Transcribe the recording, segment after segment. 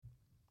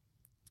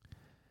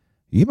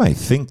You may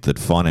think that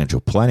financial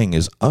planning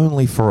is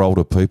only for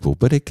older people,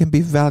 but it can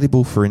be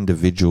valuable for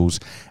individuals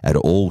at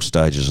all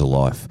stages of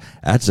life.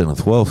 At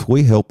Zenith Wealth,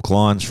 we help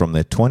clients from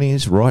their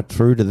 20s right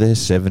through to their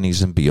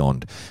 70s and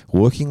beyond,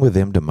 working with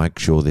them to make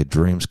sure their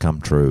dreams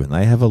come true and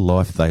they have a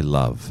life they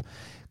love.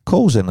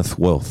 Call Zenith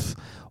Wealth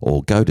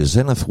or go to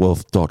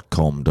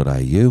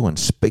zenithwealth.com.au and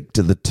speak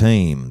to the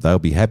team. They'll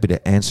be happy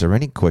to answer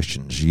any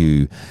questions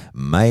you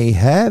may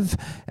have,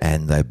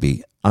 and they'd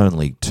be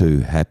only too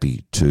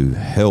happy to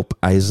help.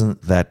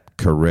 Isn't that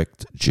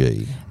correct,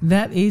 G?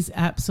 That is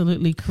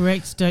absolutely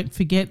correct. Don't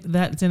forget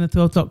that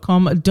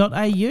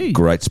zenithwealth.com.au.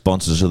 Great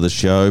sponsors of the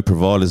show,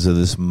 providers of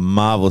this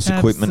marvellous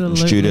equipment and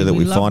studio that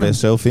we find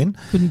ourselves in.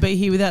 Couldn't be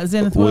here without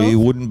Zenith Wealth. We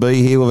wouldn't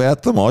be here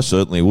without them. I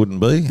certainly wouldn't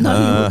be. No,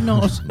 you would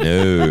not.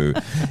 No.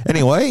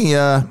 Anyway,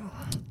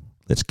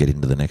 let's get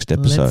into the next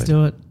episode. Let's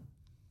do it.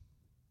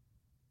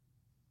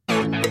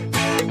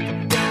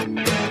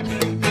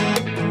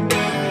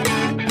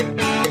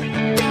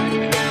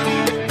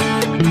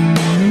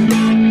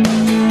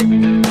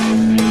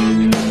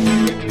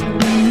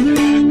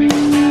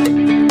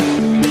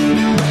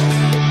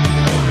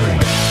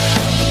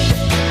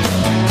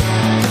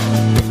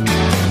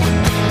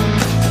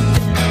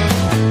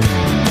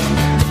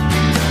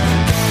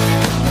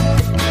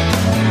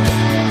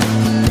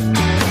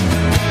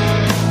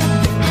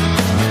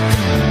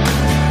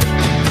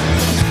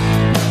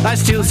 I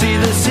still see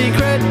the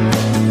secret,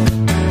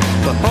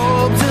 the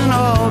hopes and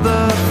all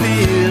the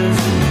fears.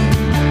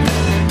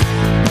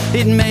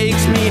 It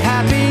makes me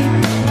happy,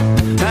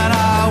 and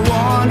I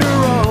wonder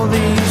all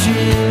these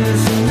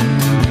years.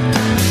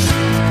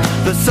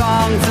 The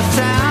songs, the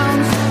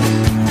sounds,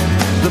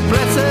 the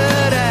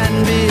blessed and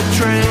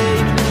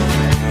betrayed.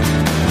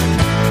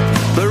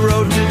 The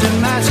road to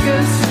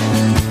Damascus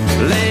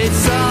lay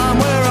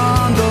somewhere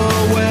on the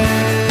way.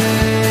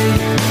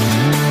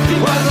 It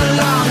was a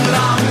long,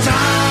 long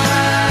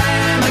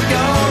time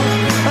ago,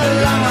 a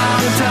long,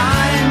 long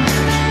time.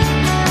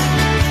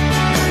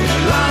 A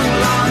long,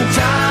 long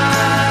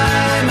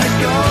time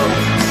ago,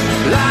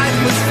 life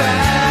was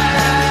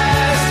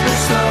fast and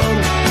slow.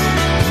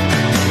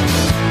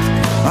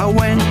 I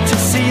went to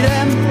see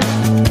them,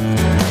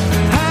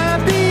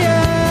 happy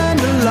and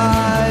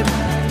alive.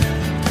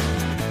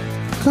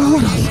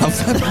 God, I love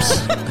that.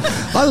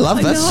 I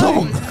love that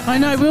song. I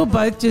know. We were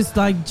both just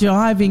like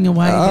jiving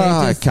away there.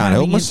 I Just can't help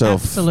having an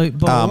myself. Absolute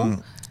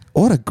ball.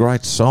 What a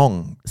great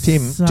song.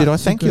 Tim, Such did I a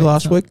thank you great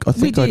last song. week? I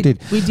think I did.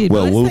 We did.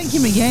 Well, Let's we'll thank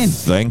him again.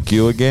 Thank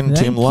you again, Thank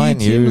Tim you, Lane.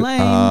 Tim You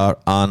Lane. are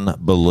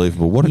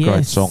unbelievable. What a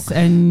great song.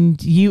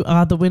 And you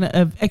are the winner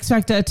of X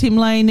Factor. Tim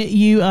Lane,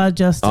 you are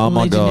just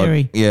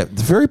legendary. God. Yeah,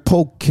 it's very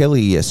Paul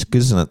Kelly-esque,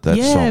 isn't it, that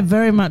Yeah, song?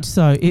 very much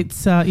so.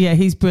 It's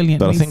he's brilliant.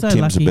 But I He's think so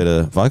Tim's lucky. a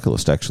better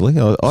vocalist, actually.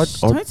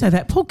 Don't say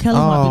that. Paul Kelly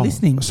might be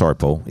listening. Sorry,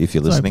 Paul. If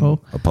you're Sorry, listening,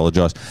 Paul.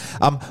 apologise.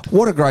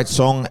 What a great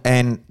song.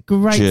 And,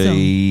 Great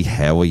gee,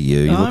 how are you?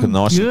 You're looking I'm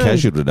nice and good.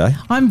 casual today.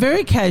 I'm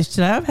very cash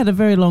today. I've had a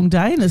very long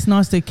day, and it's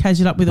nice to cash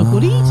it up with a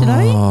hoodie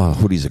today. Oh,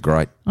 hoodies are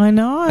great. I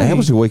know. How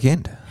was your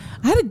weekend?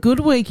 I had a good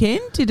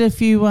weekend. Did a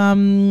few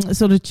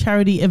sort of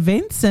charity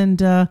events and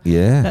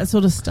Yeah. that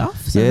sort of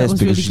stuff. So Yes, that was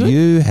because really good.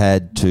 you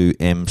had to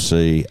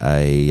MC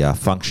a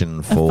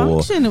function for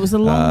function. It was a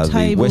long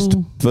table. the West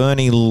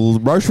Fernie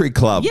Rotary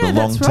Club, Yeah, the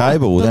long that's right.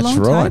 table. The That's long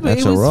right. table.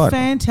 That's it all was right.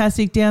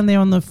 fantastic down there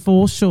on the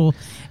foreshore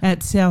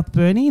at South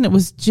Burnie, and it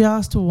was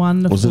just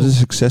wonderful. Was it a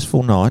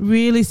successful night?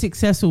 Really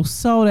successful.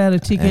 Sold out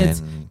of tickets.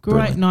 And Great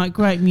brilliant. night.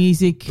 Great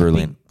music.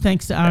 Brilliant.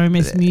 Thanks to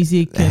RMS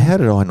Music. and How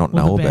did I not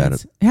all know the about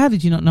bands. it? How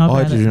did you not know I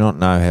about did it? not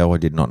know how I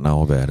did not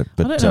know about it.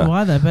 But I don't know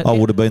either, but I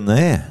would have been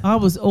there. I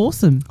was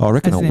awesome. I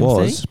reckon as it an was,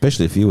 MC.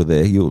 especially if you were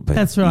there. You would be.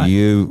 That's right.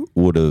 You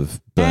would have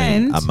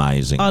been And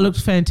amazing. I looked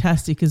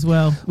fantastic as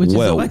well, which is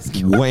Well, always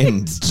great.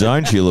 when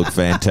don't you look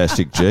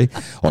fantastic, G?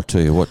 I'll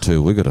tell you what,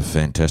 too. We've got a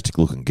fantastic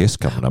looking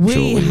guest coming up We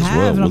shortly as have,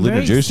 well. and We'll I'm very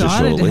introduce her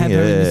excited to shortly. have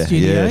her in the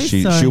studio,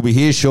 so- she'll be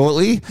here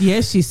shortly.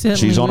 Yes, she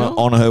certainly She's will.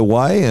 on her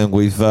way, and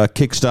we've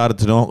kick-started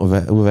tonight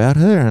without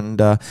her,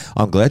 and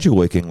I'm glad your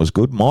weekend was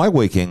good. My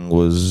weekend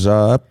was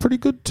pretty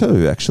good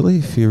too, actually,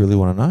 if you really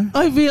want to know.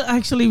 I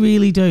actually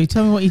really do.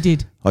 Tell me what you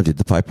did. I did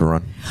the paper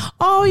run.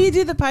 Oh, you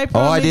did the paper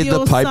run I with did the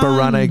your paper son.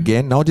 run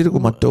again. No, I did it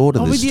with my daughter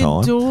Oh, this with time.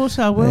 your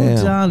daughter. Well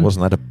Yeah, done.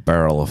 Wasn't that a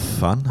barrel of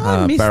fun?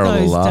 I miss barrel of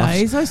those laughs.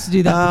 days. I used to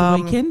do that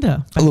with the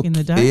Weekender back Look, in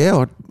the day. Mm. Yeah,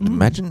 I'd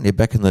imagine. Yeah,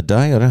 back in the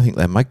day, I don't think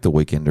they make the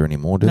Weekender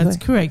anymore, do That's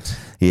they? correct.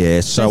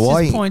 Yeah, so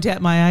Let's just point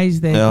out my age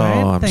there,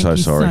 Graham. I'm Thank so you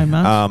sorry. so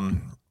much.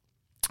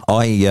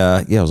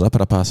 I was up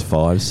at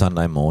 5:30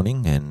 Sunday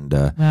morning and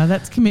Wow,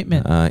 that's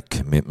commitment.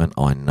 commitment.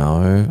 I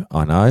know,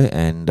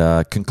 and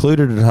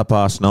concluded at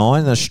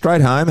 9:30. Then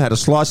straight home, had a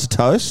slice of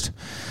toast.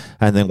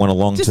 and then went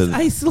along Just to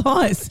a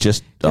slice.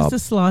 just a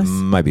slice.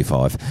 maybe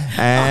 5,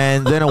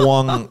 and then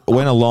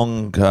went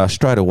along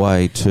straight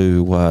away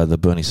to the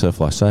Burnie Surf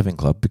Life Saving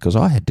Club because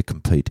I had to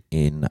compete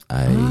in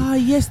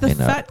Yes, the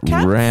Fat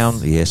Cats.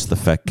 round. Yes, the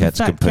Fat Cats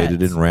Fat competed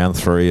Cats. in round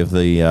 3 of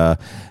the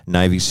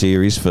Navy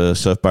Series for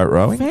surfboat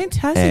rowing.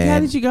 Fantastic. How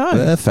did you go?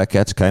 The Fat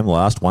Cats came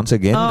last once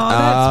again. Oh,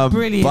 that's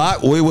brilliant.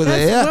 But we were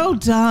That's there. well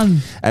done.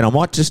 And I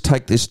might just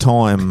take this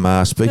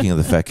time, speaking of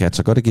the Fat Cats,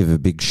 I've got to give a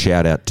big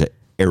shout out to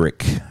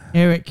Eric.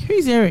 Eric.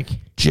 Who's Eric?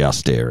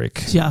 Just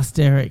Eric. Just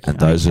Eric. And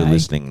those who are Okay.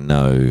 listening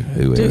know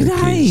who Do Eric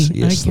they? is.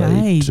 Yes,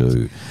 Okay. they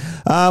do.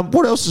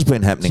 What else has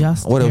been happening?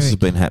 Just What else has Eric.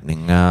 been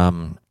happening?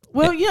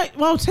 Well, yeah.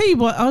 Well, I'll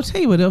tell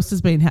you what else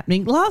has been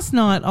happening. Last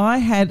night, I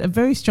had a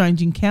very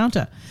strange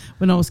encounter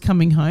when I was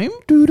coming home.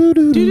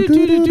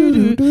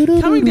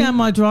 Coming down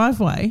my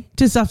driveway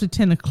just after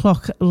 10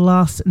 o'clock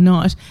last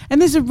night, and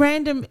there's a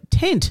random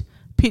tent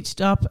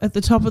pitched up at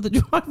the top of the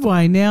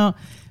driveway. Now,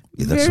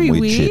 Yeah, that's very some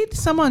weird weird. shit.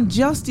 Someone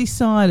just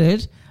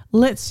decided,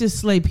 let's just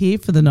sleep here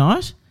for the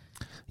night.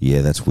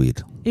 Yeah, that's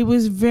weird. It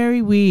was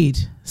very weird.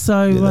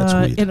 So, Yeah, that's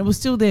weird. and it was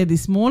still there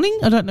this morning.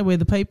 I don't know where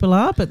the people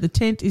are, but the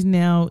tent is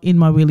now in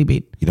my wheelie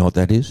bin. You know what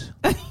that is?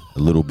 A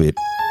little bit.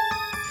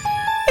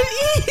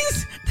 It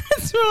is.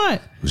 That's right.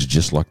 It was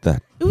just like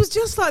that. It was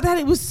just like that.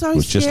 It was so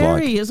was just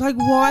scary. like- It was like,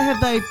 why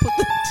have they put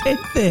the tent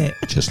there?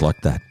 Just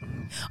like that.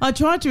 I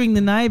tried to ring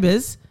the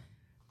neighbours,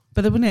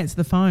 but they wouldn't answer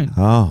the phone.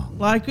 Oh.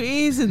 Like,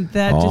 isn't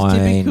that just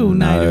typical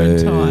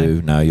neighbour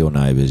time? Know your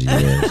neighbours,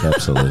 yes,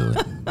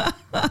 absolutely.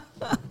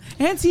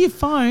 Answer your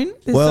phone.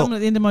 There's Well- someone at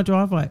the end of my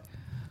driveway.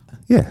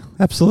 Yeah,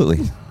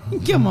 absolutely.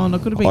 Come on, I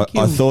could have been I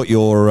killed. thought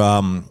your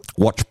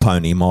watch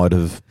pony might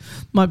have,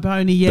 My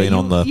pony, yeah. been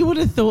on the- You would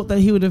have thought that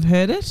he would have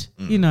heard it,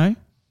 you know,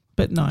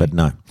 but no. but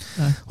no.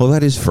 No. Well,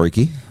 that is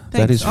freaky.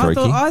 That Thanks. is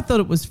freaky. I thought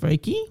it was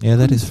freaky. Yeah,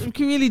 that is- I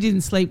really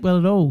didn't sleep well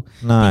at all.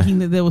 No. Thinking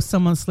that there was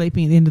someone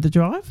sleeping at the end of the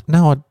drive.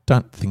 No, I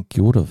don't think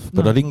you would have.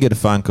 But No. I didn't get a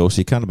phone call, so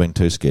you can't have been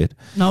too scared.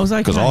 No, I was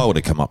okay. Because I would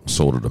have come up and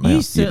sorted them You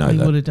out. certainly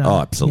that. would have done Oh,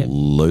 it.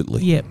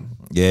 absolutely. Yep.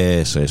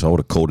 Yes, I would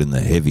have called in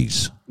the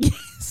heavies.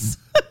 Yes.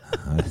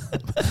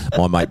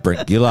 My mate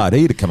Brent Gillard,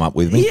 he'd have come up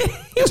with me. Yeah,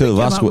 he two would of come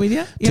us up would, with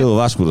you. two Yep. of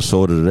us would have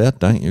sorted it out.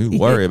 Don't you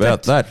worry Yeah,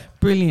 about that.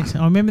 Brilliant.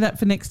 I'll remember that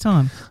for next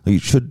time. You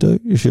should do.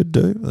 You should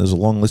do. There's a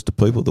long list of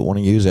people that want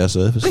to use our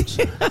services.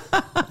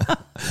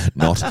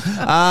 Not.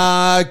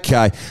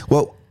 Okay.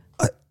 Well,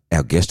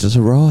 our guest has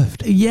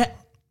arrived. Yeah.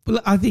 Well,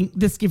 I think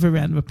let's give her a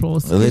round of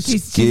applause. Let's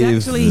she's give.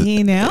 actually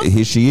here now,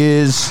 Here she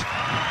is.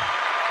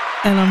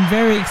 and I'm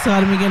very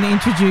excited. We're going to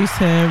introduce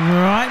her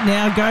right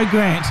now. Go,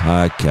 Grant.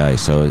 Okay,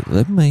 so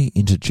let me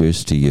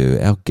introduce to you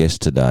our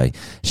guest today.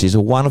 She's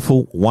a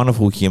wonderful,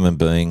 wonderful human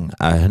being.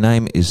 Her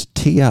name is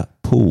Tia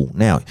Poole.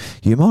 Now,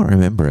 you might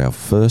remember our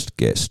first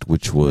guest,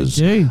 which was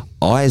I do.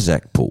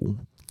 Isaac Poole.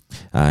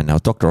 Now,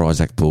 Dr.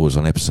 Isaac Poole was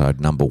on episode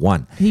number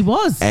 1. He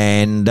was.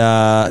 And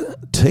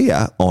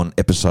Tia on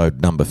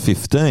episode number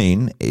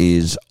 15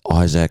 is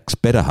Isaac's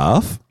better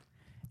half.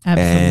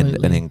 Absolutely.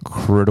 And an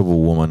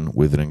incredible woman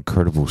with an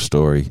incredible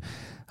story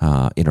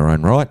in her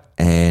own right.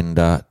 And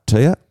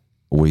Tia,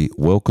 we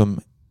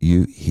welcome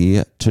you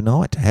here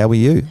tonight. How are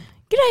you?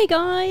 G'day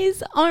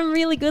guys, I'm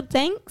really good,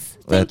 thanks.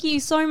 Thank you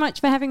so much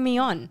for having me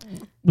on.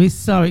 We're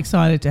so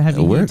excited to have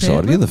you We're here.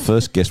 excited. Tia. You're the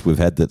first guest we've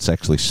had that's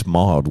actually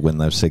smiled when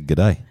they've said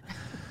g'day.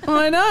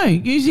 I know.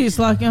 Usually it's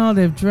like, oh,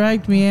 they've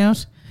dragged me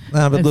out.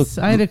 No, but It's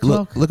 8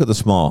 o'clock. Look at the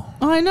smile.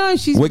 I know.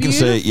 She's We can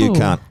see it, you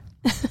beautiful.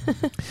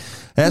 can't.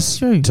 That's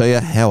true.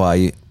 Tia, how are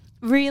you?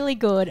 Really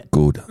good.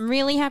 Good. I'm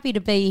really happy to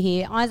be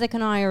here. Isaac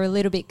and I are a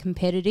little bit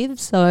competitive,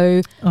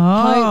 so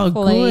Oh,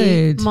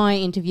 hopefully good. my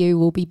interview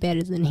will be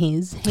better than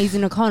his. He's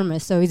an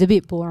economist, so he's a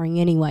bit boring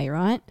anyway,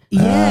 right?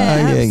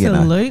 Yeah, you know,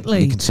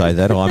 absolutely. you can say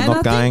that. I'm And not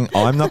I going.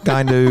 I'm not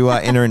going to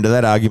enter into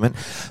that argument.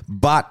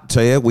 But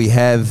Tia, we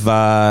have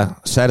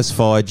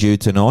satisfied you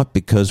tonight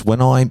because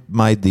when I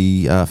made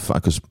the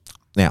focus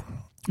now.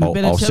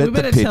 I'll set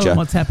the tell picture. them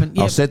what's happened.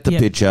 I'll Yep, set the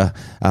yep. picture.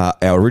 Our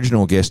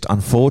original guest,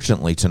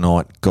 unfortunately,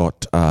 tonight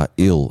got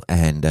ill,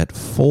 and at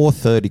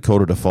 4:30,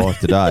 4:45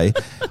 today,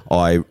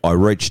 I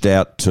reached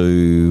out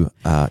to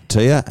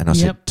Tia, and I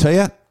said, Yep.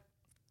 Tia,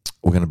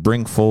 we're going to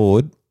bring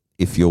forward,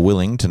 if you're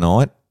willing,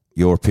 tonight,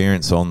 your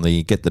appearance on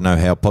the Get the Know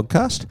How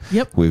podcast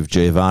Yep. with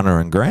Giovanna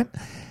and Grant.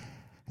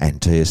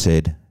 And Tia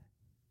said,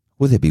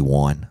 will there be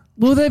wine?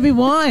 Will there be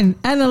wine?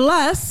 And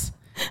alas,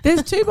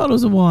 there's 2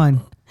 bottles of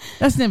wine.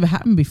 That's never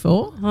happened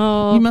before.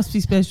 Oh, You must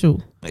be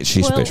special.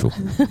 She's Well- special.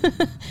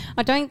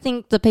 I don't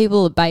think the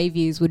people at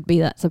Bayviews would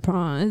be that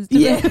surprised.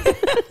 Yeah.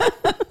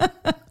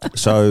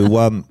 So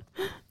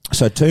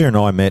Tia and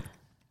I met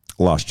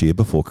last year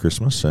before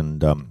Christmas,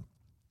 and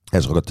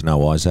as I got to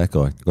know Isaac,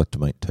 I got to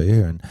meet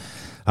Tia,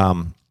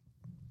 and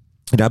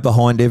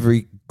behind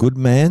every good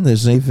man,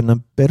 there's even a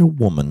better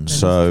woman.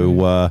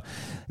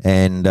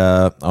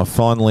 I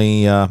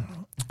finally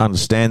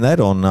understand that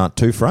on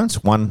 2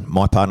 fronts: one,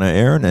 my partner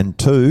Aaron, and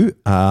 2,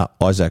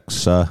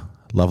 Isaac's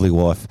lovely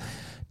wife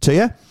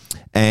Tia.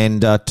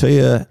 And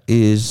Tia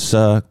is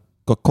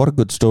got quite a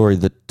good story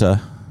that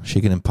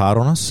she can impart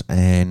on us.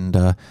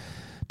 And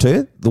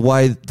Tia, the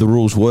way the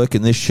rules work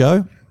in this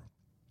show,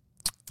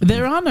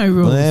 There are no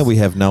rules. we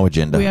have no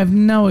agenda. We have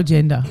no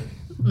agenda.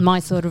 My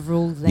sort of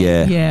rules then.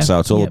 Yeah. Yeah. So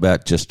it's all Yep.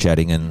 about just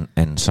chatting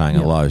and saying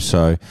Yep. hello.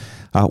 So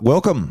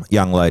welcome,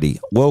 young lady.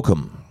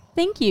 Welcome.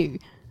 Thank you.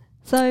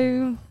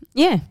 So,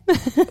 yeah,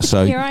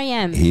 So here I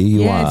am. Here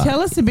you Yeah, are.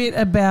 tell us a bit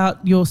about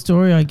your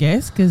story, I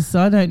guess, because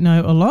I don't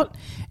know a lot,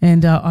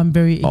 and I'm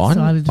very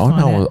excited to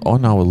find out. I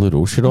know a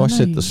little. Should I know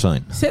set you- the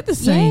scene? Set the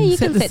scene. you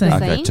can set the scene.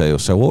 Okay, Tia.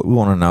 So what we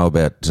want to know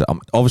about,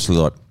 obviously,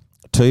 like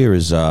Tia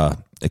is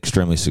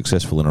extremely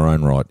successful in her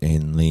own right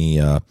in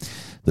the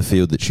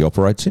field that she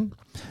operates in.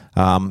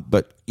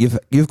 But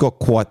you've got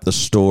quite the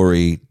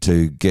story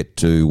to get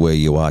to where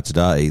you are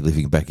today,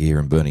 living back here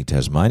in Burnie,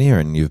 Tasmania,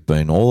 and you've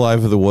been all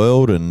over the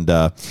world, and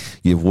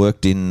you've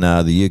worked in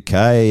the UK,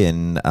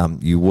 and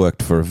you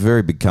worked for a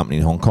very big company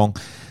in Hong Kong.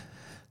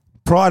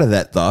 Prior to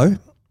that, though,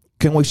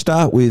 can we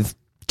start with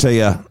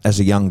Tia as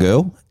a young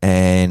girl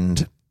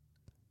and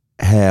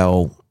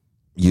how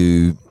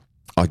you,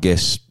 I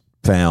guess,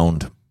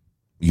 found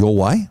your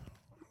way?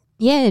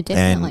 Yeah,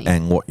 definitely.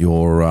 And what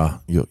your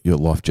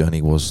life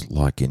journey was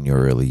like in your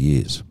early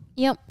years.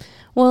 Yep.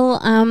 Well,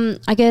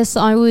 I guess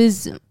I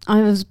was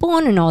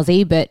born in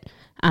Aussie, but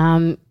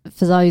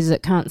for those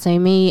that can't see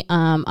me,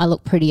 I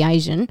look pretty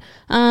Asian.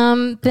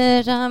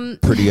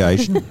 Pretty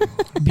Asian.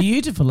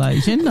 Beautiful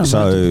Asian. I'd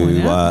So like to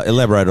point out.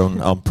 elaborate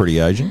on pretty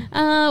Asian.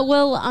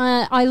 Well,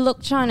 I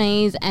look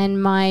Chinese,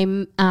 and my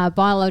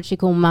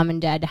biological mum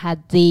and dad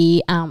had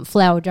the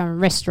Flower Dome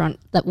restaurant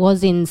that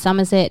was in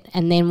Somerset,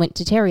 and then went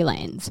to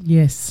Terrylands.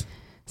 Yes.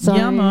 So,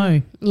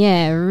 Yummo.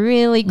 Yeah,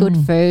 really good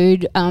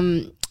food.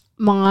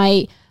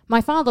 My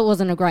father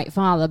wasn't a great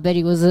father, but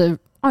he was a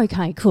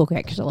okay cook,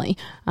 actually.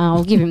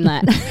 I'll give him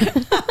that.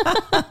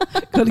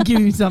 Got to give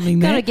him something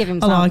there. Got to give him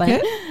I something.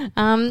 like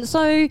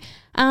it.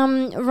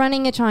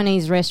 Running a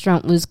Chinese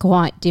restaurant was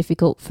quite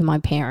difficult for my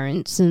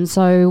parents. And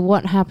so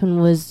what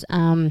happened was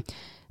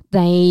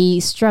they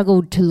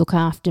struggled to look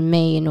after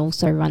me and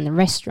also run the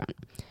restaurant.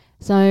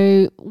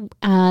 So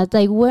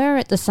they were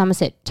at the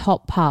Somerset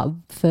Top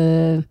Pub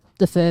for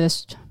the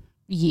first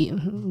year.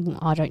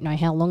 I don't know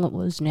how long it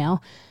was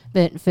now,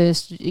 but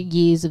first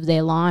years of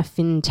their life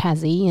in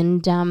Tassie.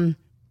 And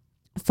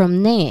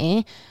from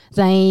there,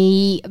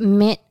 they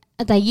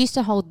used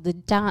to hold the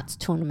darts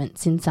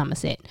tournaments in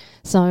Somerset.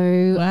 So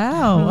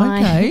Wow,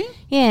 okay.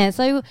 yeah,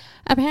 so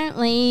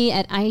apparently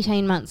at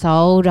 18 months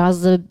old, I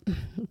was a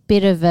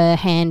bit of a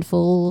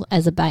handful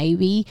as a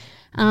baby.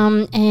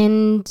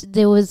 And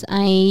there was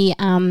a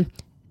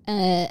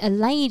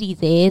lady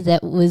there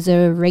that was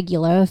a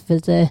regular for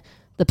the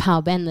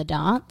pub and the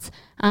darts.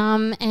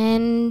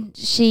 And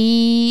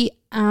she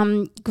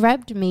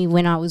grabbed me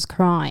when I was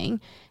crying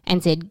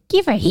and said,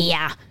 "Give her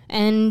here."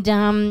 And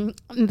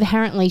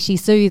apparently she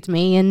soothed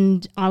me,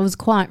 and I was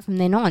quiet from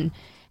then on.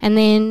 And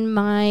then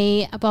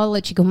my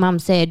biological mum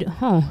said,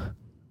 "Oh,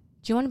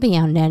 do you want to be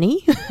our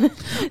nanny?"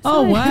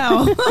 Oh,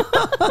 wow.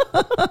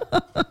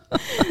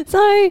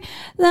 So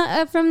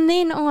from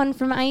then on,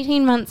 from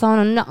 18 months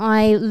on,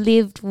 I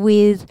lived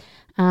with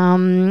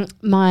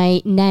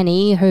my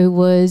nanny, who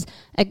was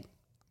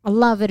I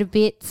love it a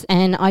bit,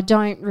 and I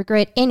don't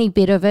regret any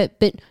bit of it,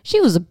 but she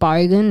was a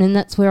bogan, and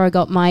that's where I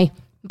got my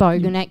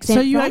bogan accent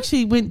So you from.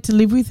 actually went to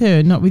live with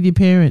her, not with your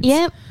parents?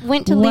 Yep,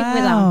 went to live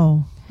with her.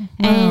 Wow.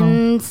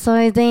 And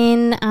so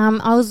then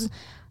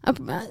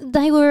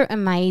they were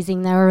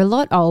amazing. They were a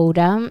lot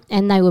older,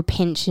 and they were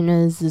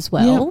pensioners as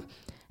well.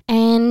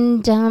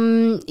 And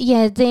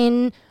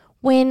then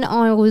when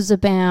I was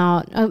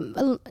about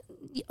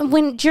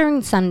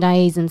during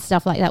Sundays and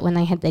stuff like that, when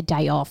they had their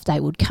day off, they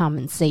would come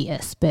and see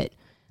us. But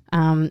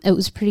it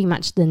was pretty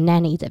much the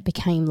nanny that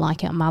became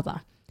like our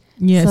mother.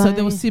 Yeah, so So-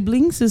 there were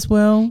siblings as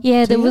well?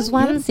 Yeah, there Tia? was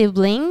one Yep.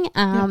 sibling,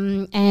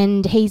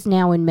 and he's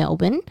now in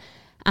Melbourne.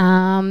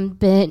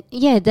 But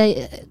yeah,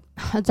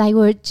 they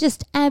were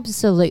just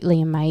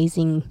absolutely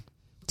amazing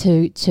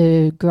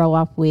to grow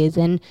up with.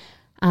 And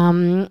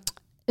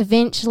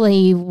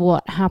eventually,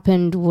 what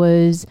happened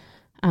was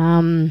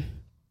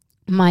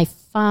my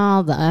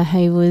father,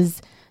 who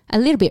was a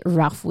little bit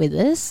rough with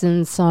us,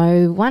 and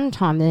so one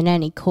time the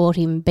nanny caught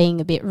him being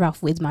a bit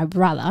rough with my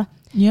brother,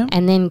 Yep.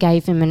 and then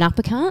gave him an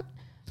uppercut.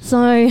 So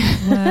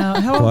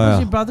Wow. How old Wow. was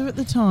your brother at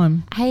the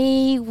time?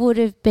 he would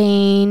have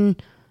been,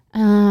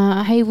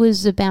 he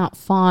was about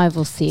 5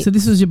 or 6. So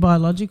this was your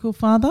biological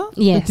father?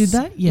 Yes. That did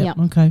that? Yeah. Yep.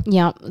 Okay.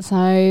 Yep. So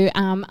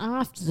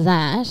after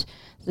that,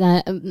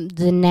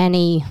 the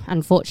nanny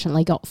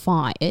unfortunately got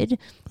fired,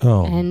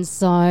 Oh. and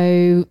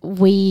so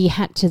we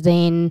had to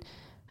then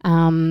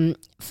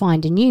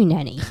find a new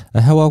nanny.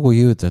 How old were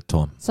you at that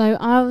time? So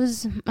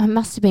I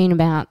must have been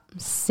about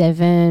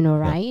 7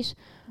 or 8.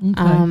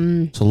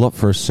 Okay. It's a lot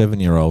for a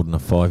 7-year-old and a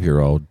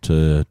 5-year-old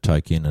to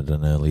take in at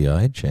an early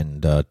age,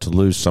 and to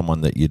lose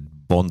someone that you'd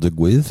bonded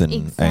with and were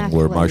Exactly.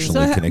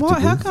 emotionally So connected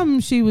how with. come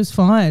she was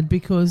fired?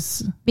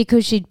 Because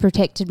Because she'd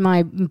protected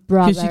my she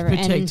brother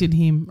protected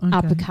him. and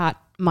Okay. uppercut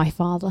my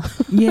father.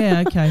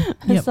 Yeah, okay.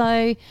 Yep.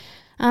 So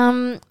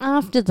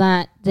after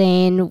that,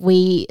 then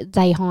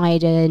they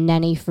hired a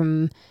nanny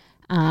from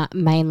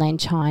mainland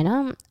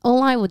China.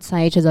 All I would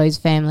say to those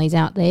families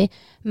out there,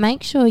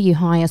 make sure you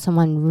hire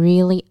someone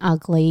really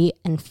ugly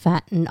and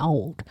fat and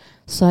old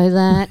so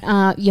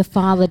that your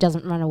father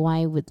doesn't run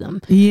away with them.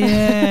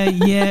 Yeah,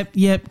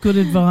 yep. Good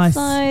advice.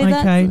 So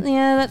okay.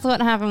 that's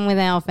what happened with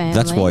our family.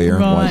 That's why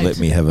Erin Right. won't let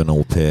me have an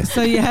au pair.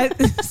 So you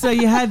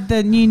had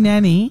the new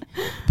nanny,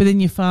 but then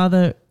your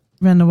father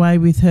ran away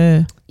with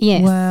her.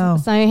 Yes. Wow.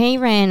 So he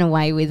ran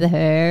away with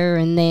her,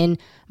 and then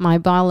my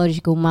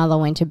biological mother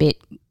went a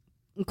bit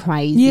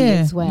crazy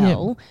as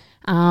well.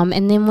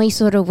 And then we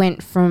sort of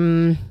went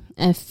from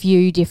a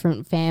few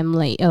different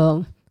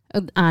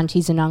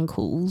aunties and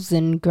uncles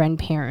and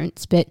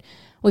grandparents, but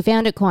we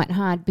found it quite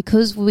hard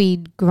because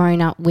we'd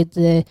grown up with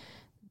the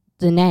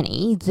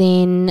nanny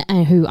then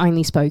who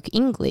only spoke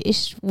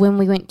English. When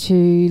we went to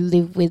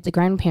live with the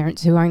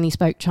grandparents who only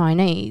spoke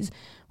Chinese,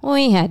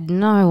 we had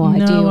no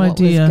idea what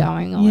was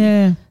going on.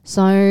 Yeah.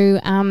 So,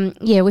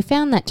 we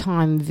found that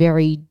time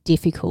very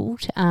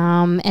difficult.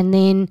 And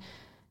then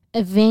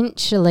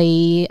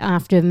eventually,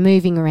 after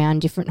moving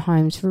around different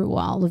homes for a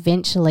while,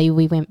 eventually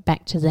we went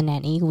back to the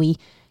nanny. We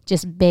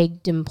just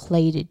begged and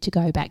pleaded to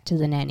go back to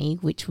the nanny,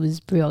 which was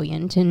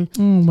brilliant. And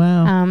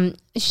wow.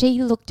 she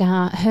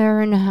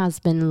her and her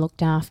husband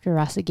looked after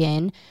us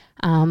again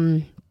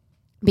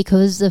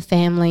because the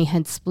family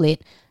had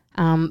split.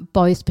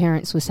 Both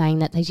parents were saying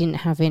that they didn't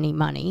have any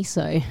money,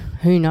 so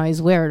who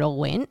knows where it all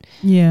went.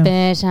 Yeah.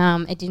 But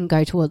it didn't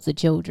go towards the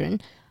children.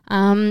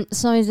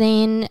 So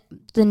then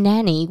the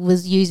nanny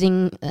was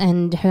using,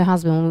 and her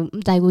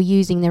husband, they were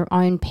using their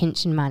own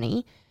pension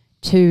money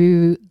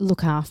to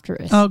look after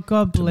us. Oh,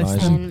 God bless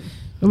amazing. them.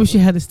 I wish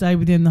you had to stay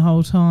with them the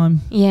whole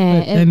time. Yeah.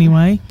 But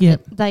anyway,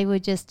 yep. They were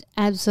just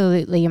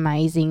absolutely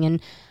amazing, and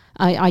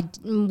I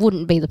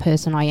wouldn't be the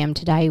person I am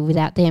today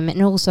without them.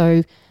 And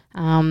also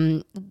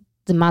the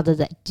mother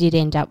that did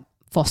end up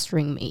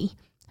fostering me,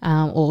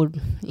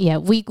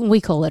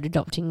 we call it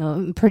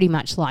adopting, pretty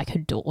much like her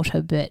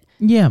daughter, but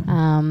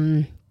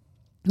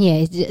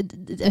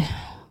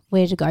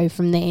where to go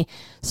from there.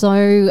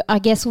 So I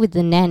guess with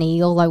the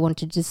nanny, all I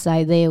wanted to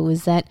say there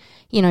was that,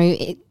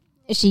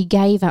 she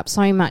gave up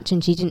so much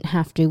and she didn't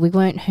have to. We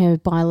weren't her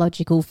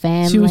biological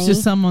family. She was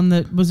just someone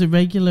that was a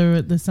regular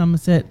at the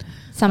Somerset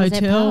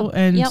Hotel Pub.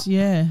 and Yep.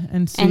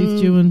 and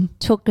soothed you and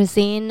took us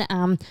in.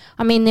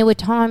 There were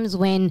times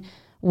when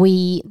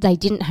they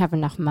didn't have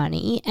enough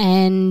money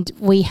and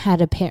we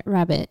had a pet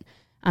rabbit.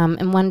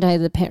 And one day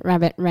the pet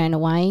rabbit ran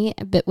away,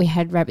 but we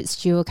had rabbit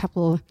stew a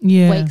couple of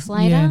weeks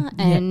later.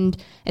 And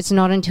it's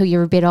not until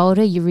you're a bit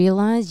older you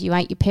realise you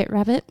ate your pet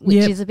rabbit, which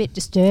is a bit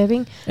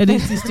disturbing. It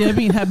is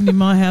disturbing. It happened in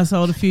my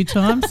household a few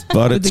times.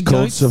 But it's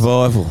called goats.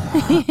 survival.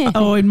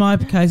 Oh, in my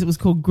case, it was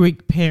called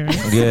Greek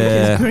parents.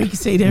 Yeah. Because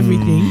Greeks eat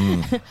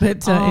everything.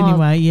 But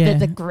anyway, But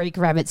the Greek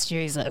rabbit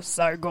stews are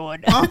so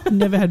good. I've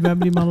never had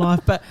rabbit in my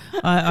life, but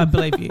I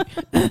believe you.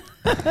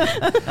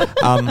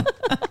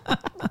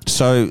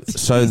 So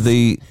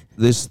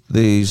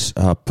these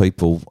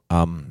people,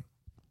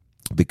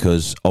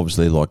 because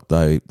obviously, like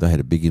they had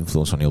a big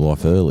influence on your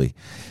life early.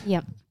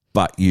 Yep.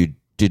 But you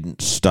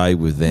didn't stay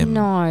with them.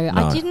 No,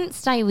 I didn't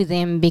stay with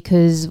them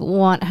because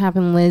what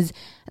happened was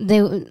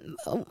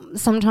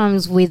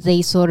sometimes with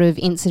these sort of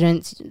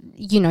incidents,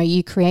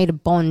 you create a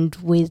bond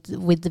with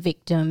the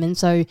victim, and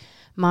so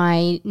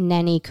my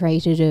nanny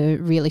created a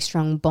really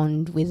strong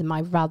bond with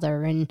my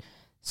brother. And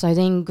so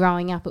then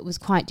growing up, it was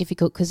quite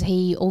difficult because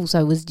he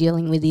also was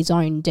dealing with his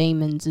own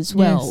demons as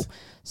well. Yes.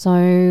 So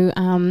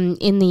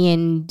in the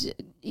end,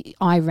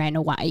 I ran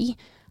away.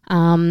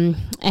 And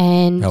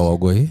How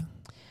old were you?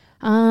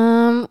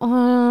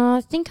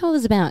 I think I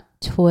was about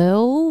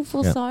 12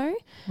 or so.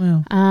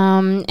 Wow.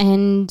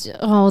 And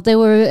there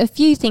were a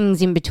few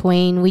things in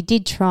between. We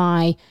did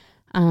try.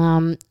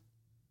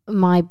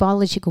 My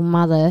biological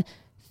mother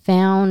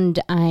found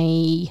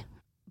a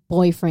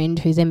boyfriend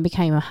who then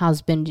became a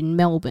husband in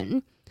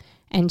Melbourne,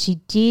 and she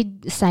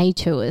did say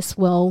to us,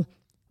 well,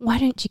 why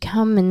don't you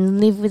come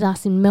and live with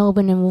us in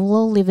Melbourne and we'll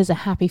all live as a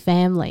happy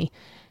family?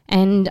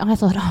 And I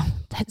thought,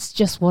 that's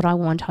just what I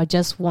want. I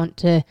just want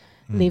to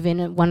live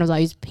in one of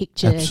those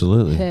picture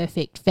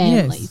perfect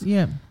families.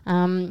 Yes,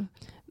 yeah.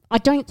 I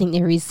don't think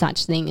there is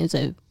such thing as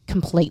a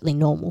completely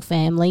normal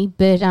family,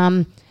 but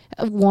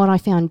what I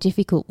found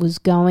difficult was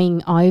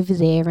going over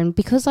there, and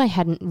because I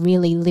hadn't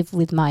really lived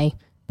with my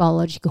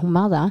biological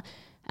mother,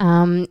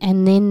 and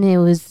then there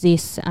was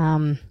this,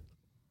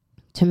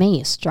 to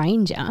me, a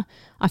stranger,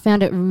 I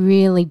found it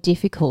really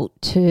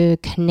difficult to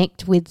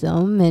connect with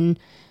them, and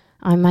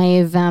I may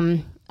have,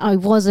 I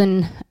was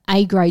an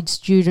A-grade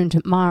student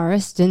at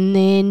Marist, and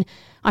then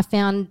I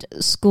found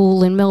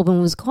school in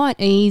Melbourne was quite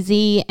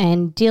easy,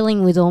 and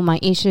dealing with all my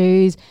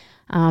issues,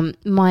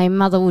 my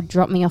mother would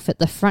drop me off at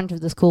the front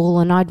of the school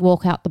and I'd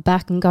walk out the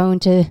back and go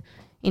into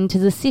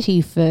the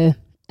city for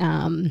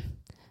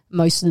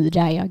most of the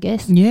day, I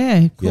guess. Yeah,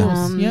 of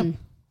course. Yep.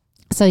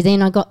 So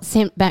then I got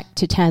sent back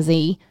to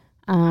Tassie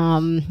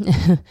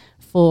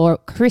for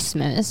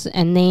Christmas,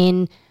 and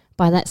then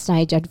by that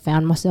stage I'd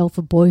found myself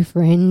a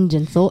boyfriend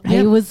and thought he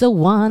Yep. was the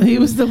one. He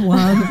was the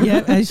one.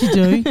 Yeah, as you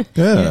do.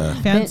 Yeah.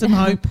 Found some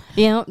hope.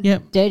 Yep.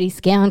 Yep. Dirty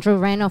scoundrel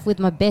ran off with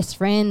my best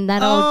friend,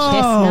 that old Oh,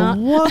 chestnut.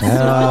 what's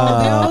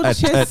Ah, the old at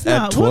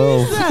chestnut?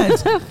 12. What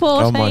is that?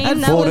 14. my,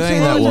 that 14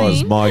 that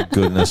was. 14. My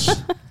goodness.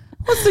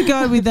 What's the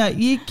go with that?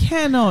 You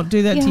cannot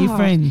do that to your Yeah.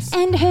 friends.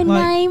 And her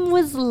Like- name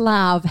was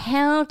Love.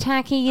 How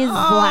tacky is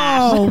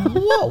Oh,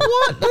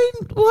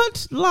 that?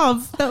 what?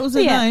 Love? That was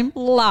her name.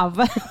 Love.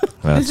 There's a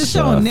That's,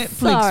 show on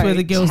Netflix so where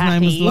the girl's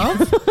name was tacky.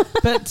 Love.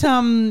 But,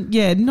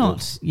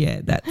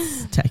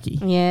 that's tacky.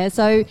 Yeah,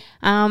 so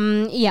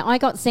I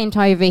got sent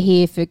over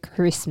here for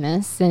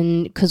Christmas,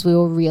 and because we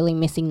were really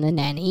missing the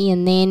nanny,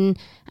 and then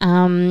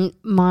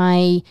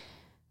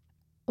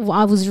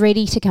I was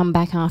ready to come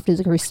back after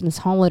the Christmas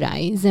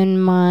holidays,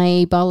 and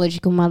my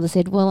biological mother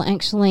said, "Well,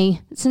 actually,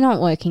 it's not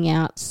working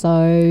out,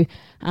 so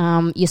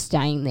you're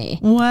staying there."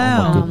 Oh,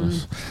 Wow. my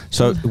goodness.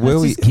 So,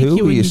 Let's just kick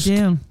you when you're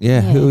down.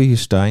 who are you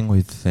staying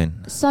with then?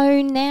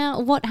 So now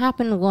what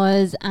happened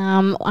was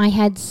I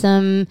had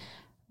some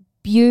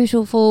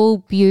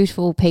beautiful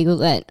people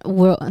that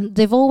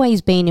they've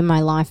always been in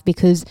my life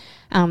because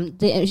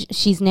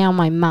she's now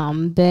my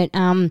mum, but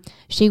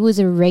she was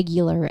a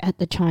regular at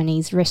the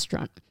Chinese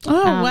restaurant.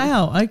 Oh,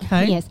 wow.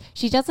 Okay. Yes,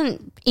 she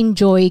doesn't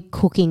enjoy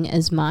cooking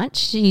as much.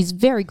 She's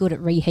very good at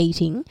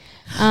reheating.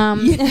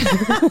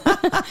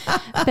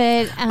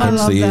 But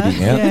Hence the that.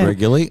 eating out Yeah.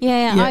 regularly.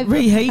 yeah, Yeah, I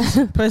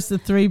reheat, press the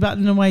 3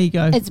 button, away you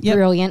go. It's Yep.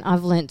 brilliant.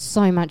 I've learnt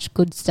so much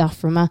good stuff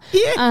from her.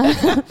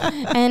 Yeah.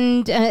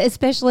 And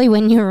especially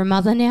when you're a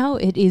mother now,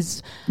 it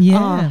is,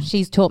 Yeah.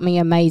 she's taught me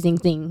amazing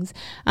things.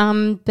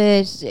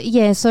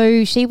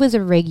 So she was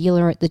a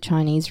regular at the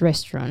Chinese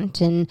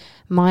restaurant, and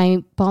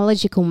my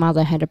biological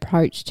mother had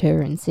approached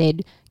her and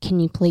said, "Can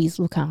you please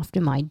look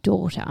after my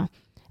daughter?"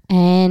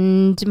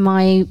 And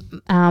my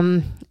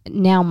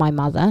now my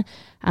mother,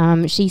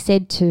 she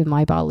said to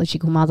my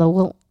biological mother,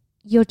 "Well,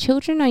 your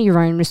children are your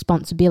own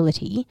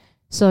responsibility,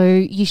 so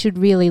you should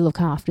really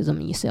look after them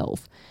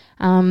yourself."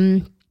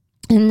 And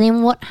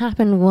then what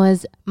happened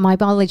was my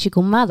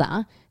biological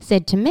mother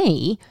said to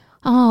me,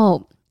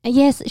 "Oh,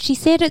 yes," she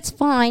said, "it's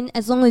fine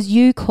as long as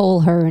you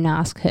call her and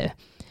ask her."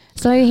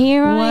 So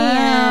here I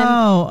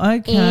Wow. am,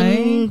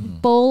 Okay.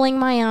 bawling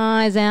my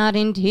eyes out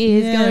in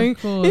tears, Yeah, going,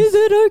 of course. "Is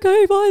it okay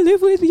if I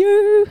live with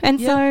you?" And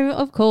Yep. so,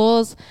 of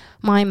course,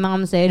 my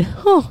mum said,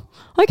 "Oh,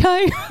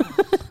 okay."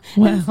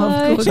 Wow. so-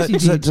 Of course you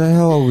did. So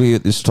how old were you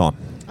at this time?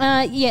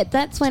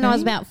 That's when I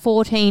was about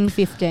 14,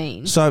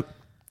 15. So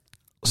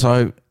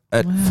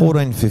at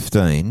 14,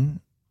 15,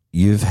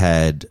 you've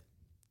had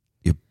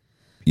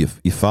your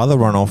father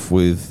run off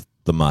with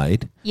the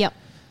maid. Yep.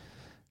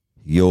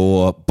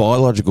 Your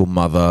biological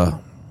mother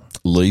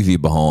leave you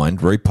behind,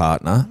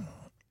 repartner,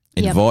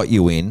 Yep. invite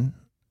you in,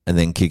 and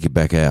then kick you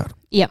back out.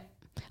 Yep.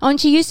 Oh, and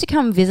she used to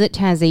come visit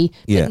Tassie,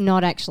 Yeah. but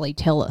not actually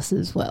tell us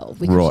as well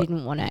because Right. she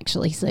didn't want to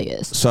actually see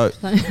us. So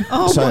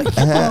Oh, so my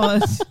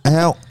God.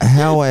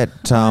 how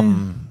at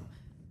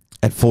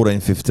 14,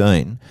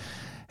 15,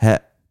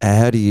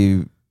 how do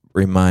you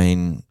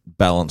remain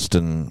balanced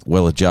and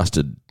well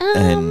adjusted?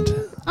 And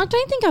I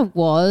don't think I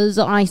was.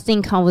 I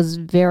think I was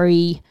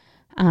very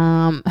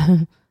a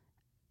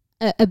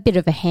bit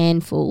of a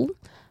handful.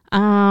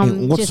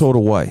 in what just- sort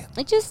of way?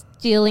 Just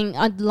dealing.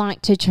 I'd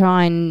like to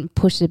try and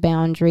push the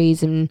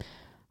boundaries and.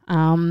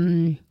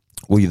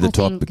 Were you the I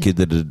type of think- kid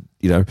that'd,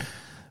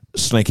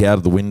 sneak out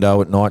of the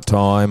window at night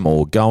time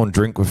or go and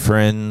drink with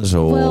friends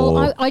or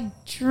Well, I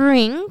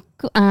drink,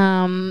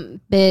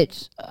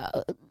 but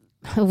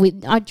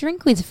I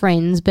drink with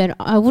friends, but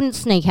I wouldn't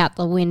sneak out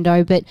the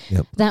window. But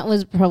Yep. that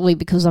was probably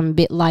because I'm a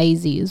bit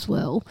lazy as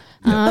well.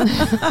 I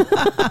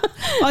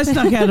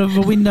snuck out of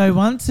a window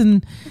once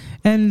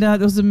and there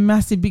was a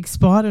massive big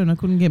spider and I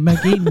couldn't get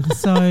back in.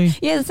 So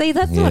Yeah, see,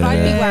 that's what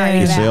I'd be Yeah.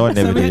 worried You see, about. I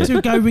never so we had did.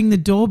 to go ring the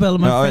doorbell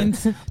at my No, I-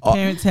 friend's I-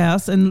 parents'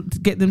 house and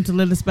get them to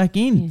let us back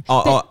in.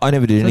 I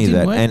never did So any it of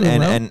that. didn't work And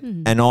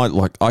real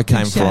well. I came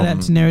Shout from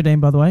out to Narradine,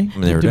 by the way, for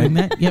Narradine. doing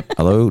that. Yep.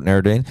 Hello,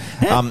 Narradine.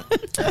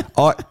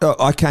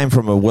 I came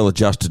from a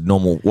well-adjusted,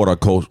 normal, what I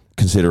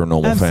consider a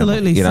normal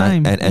Absolutely,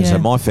 family. same, And so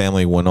yeah. my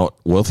family were not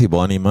wealthy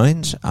by any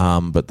means,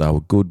 but they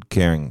were good,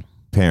 caring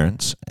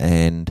parents.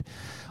 And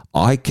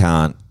I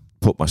can't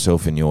put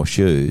myself in your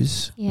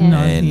shoes Yeah. No,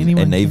 I don't think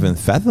anyone and can. even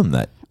fathom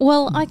that.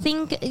 Well, I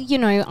think,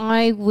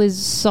 I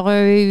was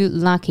so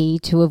lucky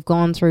to have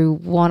gone through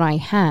what I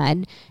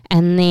had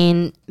and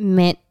then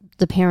met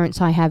the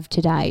parents I have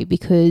today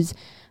because,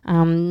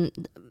 my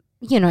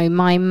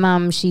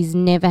mum, she's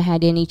never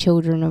had any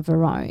children of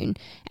her own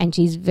and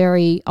she's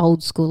very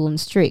old school and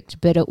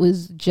strict, but it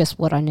was just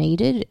what I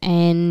needed.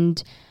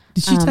 And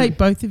Did she take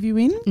both of you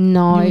in?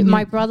 no, You and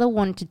my your- brother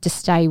wanted to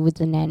stay with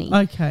the nanny.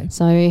 Okay.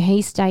 So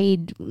he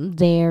stayed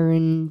there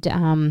and,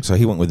 So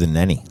he went with the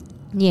nanny.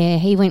 yeah,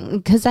 he went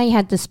because they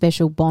had the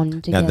special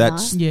bond together. Now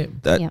that's Yeah.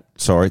 Yep.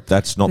 Sorry,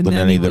 that's not The the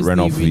nanny nanny that was ran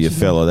the off with your original.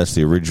 fella. That's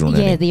the original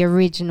nanny the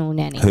original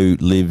nanny. who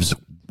lives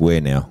where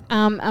now?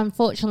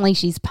 Unfortunately,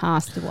 she's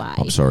passed away.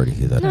 I'm sorry to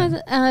hear that.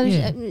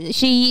 No,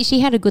 she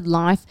had a good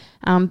life,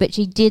 but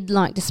she did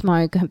like to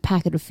smoke a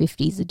packet of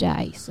 50s a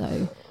day.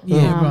 So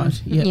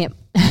right. Yep.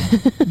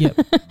 Yep.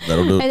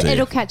 That'll do it.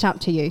 It'll catch up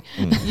to you.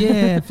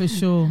 Yeah, for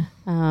sure.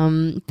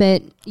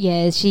 But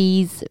yeah,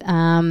 she's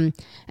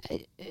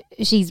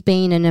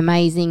been an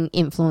amazing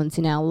influence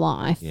in our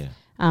life. Yeah.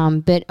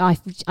 But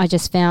I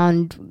just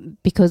found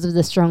because of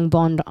the strong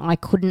bond, I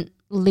couldn't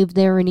live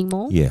there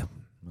anymore. Yeah.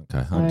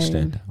 Okay, I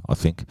understand. I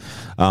think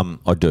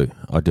I do.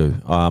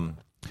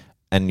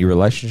 And your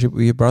relationship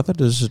with your brother,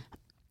 does it?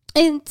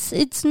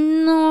 It's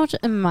not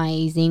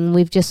amazing.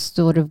 We've just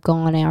sort of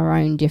gone our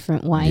own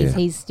different ways. Yeah.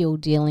 He's still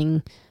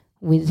dealing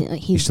with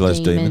his still has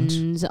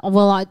demons.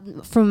 Well, I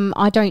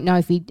don't know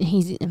if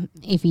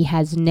he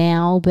has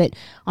now, but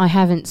I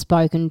haven't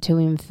spoken to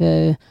him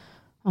for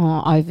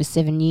over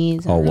 7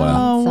 years. Oh,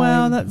 wow. Oh, So,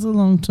 wow, that's a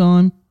long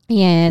time.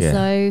 yeah. Yeah.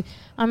 So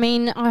I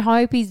mean, I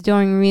hope he's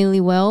doing really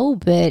well,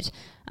 but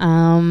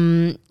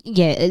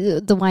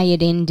the way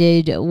it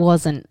ended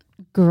wasn't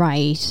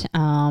great.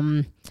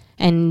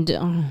 And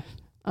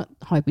I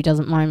hope he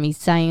doesn't mind me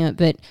saying it,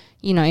 but,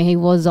 you know, he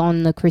was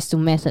on the crystal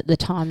meth at the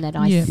time that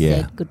I Yeah. said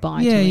Yeah.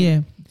 goodbye to Yeah,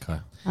 him. yeah. Okay.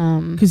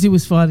 Because he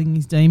was fighting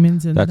his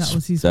demons, and that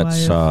was his way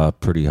That's of...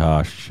 pretty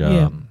harsh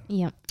Yeah.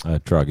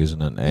 drug,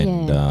 isn't it?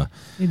 And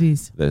It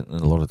is. in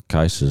a lot of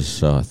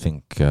cases, I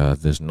think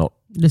there's not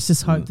Let's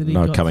just hope that he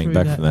got coming through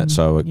back that from that. and-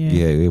 So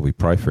we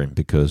pray for him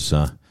because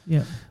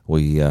Yeah.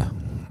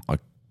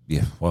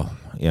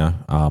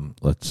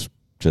 let's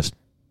just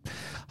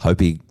hope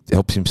he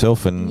helps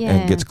himself and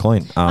gets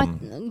clean.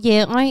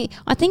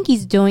 I think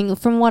he's doing,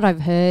 from what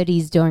I've heard,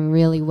 he's doing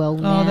really well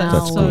now. Oh,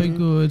 that's so And,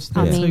 good.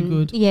 I That's mean, so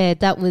good. yeah,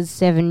 that was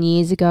 7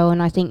 years ago,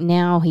 and I think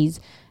now he's,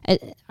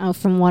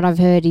 from what I've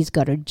heard, he's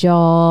got a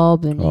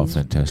job and he's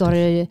fantastic. got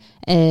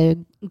a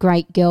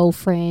great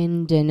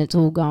girlfriend, and it's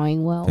all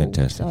going well.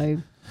 Fantastic. So,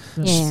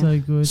 That's yeah. so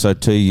good. So,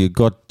 T, you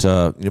got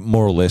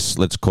more or less,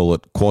 let's call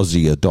it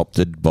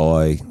quasi-adopted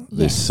by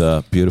this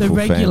the beautiful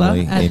regular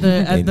family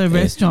at the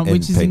restaurant,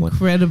 which is Penguin.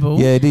 incredible.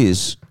 Yeah, it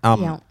is.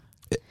 Yeah.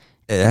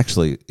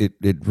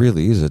 It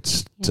really is.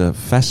 It's a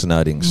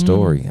fascinating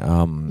story.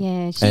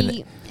 Yeah,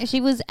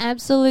 she was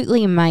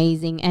absolutely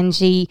amazing, and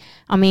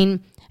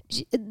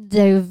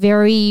they're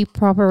very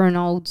proper and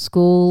old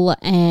school,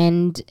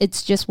 and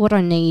it's just what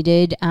I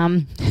needed.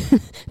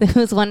 There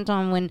was one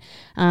time when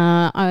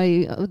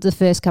the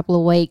first couple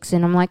of weeks,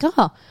 and I'm like,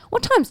 oh,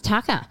 what time's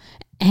Tucker?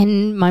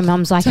 And my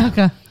mum's like,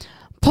 Tucker.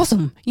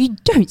 Possum, you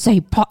don't say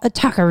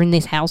Tucker in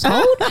this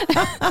household.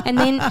 And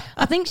then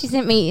I think she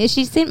sent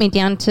me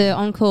down to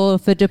Encore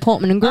for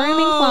deportment and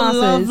grooming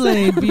classes.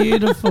 Lovely,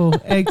 beautiful,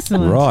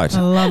 excellent. Right.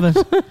 I love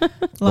it.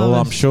 Well,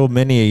 I'm sure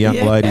many a young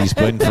lady's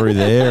been through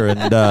there,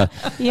 and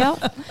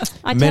Yep.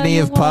 many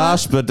have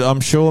passed, but I'm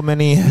sure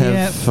many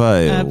have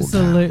failed.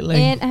 Absolutely.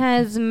 It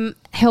has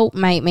helped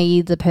make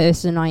me the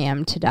person I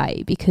am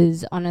today,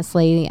 because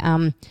honestly,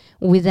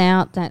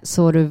 without that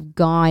sort of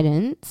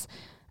guidance,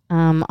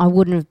 I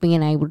wouldn't have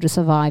been able to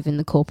survive in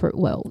the corporate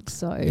world.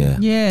 So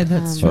Yeah,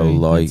 that's true.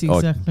 Well, That's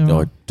exactly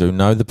right. I do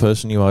know the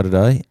person you are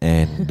today,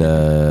 and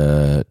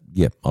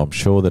I'm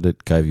sure that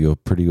it gave you a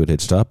pretty good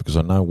head start, because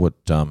I know what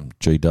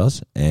G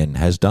does and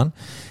has done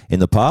in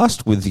the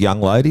past with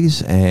young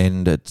ladies,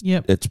 and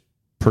it's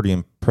pretty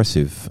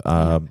impressive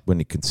when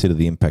you consider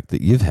the impact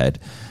that you've had.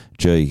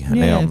 G,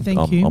 now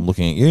thank you. I'm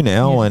looking at you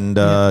now and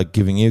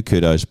giving you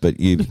kudos, but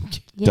you've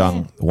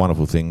done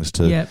wonderful things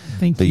to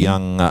the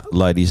young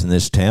ladies in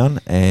this town,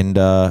 and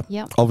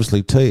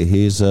obviously T,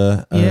 here's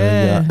a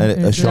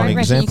shining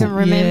example. You can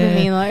remember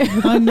me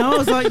though. I know. I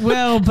was like,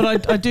 well,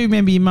 but I do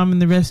remember your mum in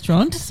the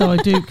restaurant, so I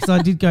do, because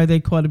I did go there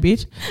quite a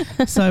bit.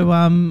 So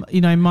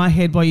in my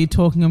head while you're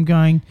talking, I'm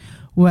going,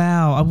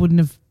 wow, I wouldn't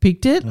have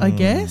picked it, I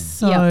guess.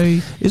 So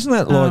isn't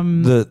that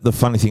like the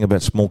funny thing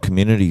about small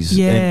communities?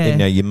 Yeah. And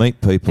now you meet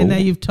people. And now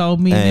you've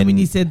told me, and then when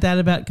you said that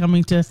about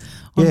coming to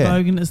on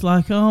Bogan, it's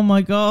like, oh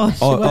my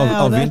gosh,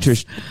 wow, I've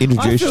introduced I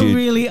feel you.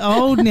 really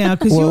old now,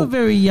 because you were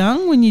very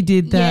young when you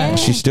did that. Yeah.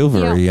 She's still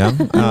very young.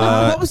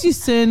 What was your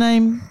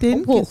surname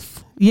then? Wolf.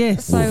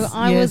 Yes. So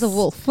I was a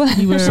wolf.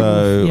 You were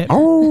So, a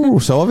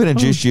wolf. so I've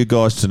introduced you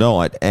guys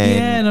tonight,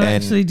 and and I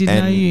actually did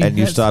know you. and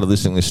you started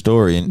listening to this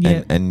story,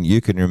 and you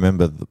can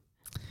remember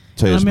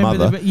Tia's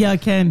mother. I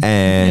can.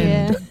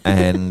 And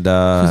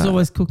She's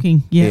always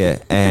cooking.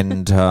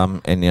 and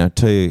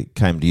Tia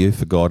came to you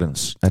for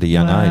guidance at a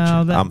young age.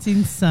 Wow, that's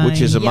insane.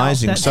 Which is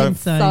amazing. That's So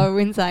insane. So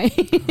insane.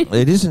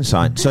 it is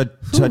insane. So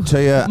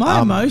Tia,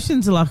 my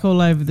emotions are like all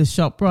over the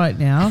shop right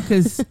now,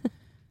 because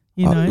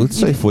let's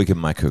see if we can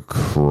make her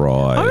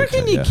cry. I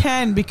reckon you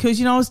can,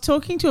 because I was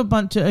talking to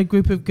a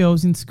group of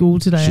girls in school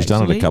today. She's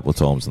done it actually. a couple of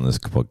times in this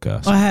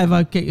podcast. I have.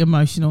 I get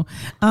emotional.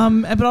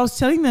 But I was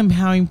telling them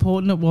how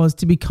important it was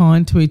to be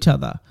kind to each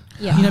other.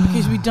 Yeah.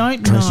 Because we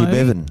don't Tracy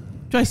know.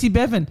 Tracy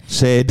Bevan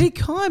said, "Be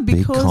kind,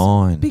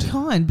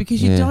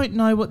 because you don't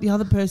know what the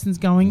other person's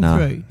going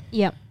through."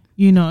 Yep.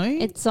 You know,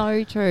 It's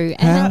so true.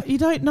 you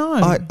don't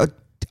know.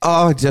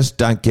 Oh, just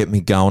don't get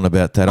me going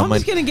about that. I'm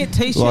just going to get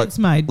T-shirts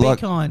made. Be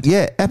kind.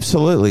 Yeah,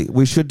 absolutely.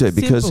 We should do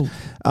because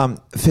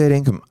Simple. fair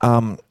income.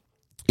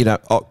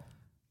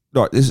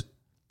 Right. This is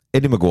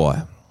Eddie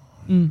Maguire.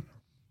 Eddie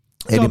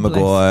God bless.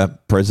 Maguire,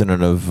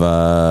 president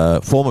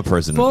of former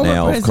president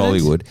of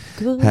Collingwood,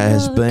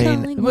 has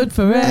been. Collingwood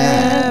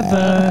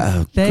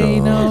forever. They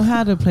God. know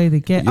how to play the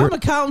game. I'm a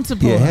Carlton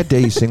supporter. Yeah, how dare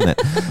you sing that?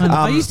 I know.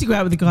 I used to go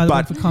out with the guy that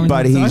went for Collingwood.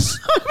 but he's-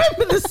 I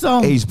remember the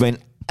song. He's been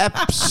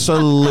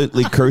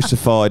absolutely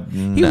crucified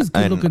He was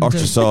good and looking too.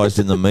 ostracised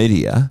in the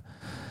media.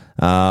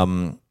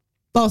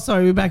 Oh,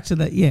 sorry, we're back to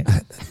that. Yeah.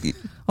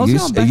 I was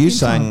going Are back you in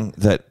saying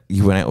that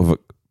you went out with a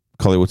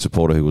Collingwood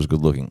supporter who was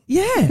good looking?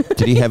 Yeah.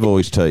 Did he have all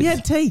his teeth? He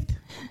had teeth.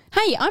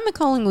 Hey, I'm a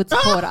Collingwood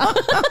supporter.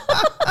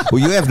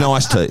 Well, you have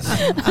nice teeth.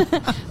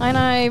 I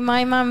know.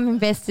 My mum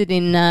invested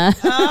in In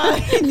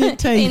your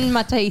teeth. in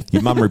my teeth.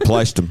 Your mum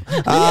replaced them.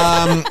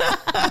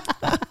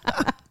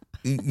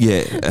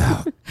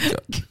 Yeah.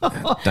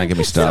 Oh, don't get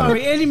me started.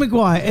 Sorry, Eddie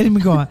Maguire.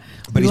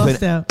 But We he's lost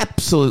been our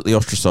absolutely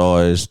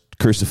ostracised,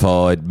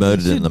 crucified,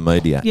 murdered in the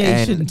media. Yeah, he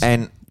and, shouldn't.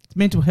 And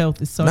mental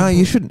health is so no, important.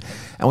 you shouldn't.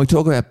 And we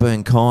talk about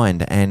being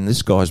kind, and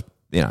this guy's,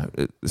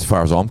 as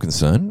far as I'm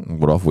concerned,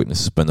 what I've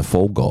witnessed has been the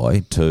fall guy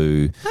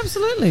to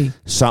Absolutely.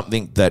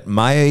 something that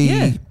may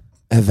Yeah.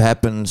 have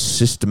happened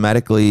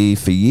systematically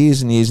for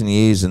years and years and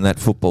years in that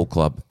football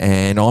club.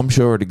 And I'm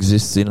sure it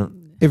exists in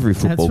every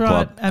football That's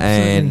right. club.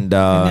 Absolutely. And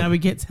now he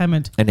gets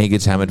hammered. and he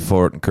gets hammered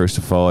for it and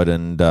crucified,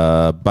 and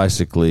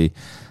basically,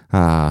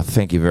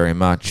 thank you very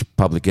much,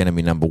 public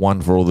enemy number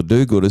one for all the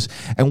do-gooders.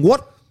 And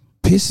what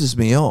pisses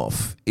me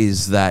off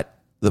is that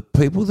the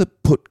people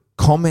that put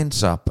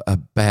comments up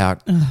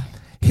about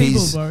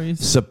his warriors.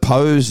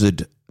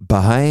 supposed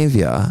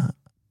behaviour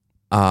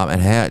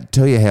and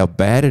tell you how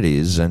bad it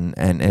is and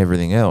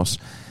everything else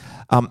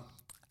are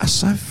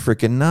so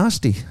freaking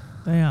nasty.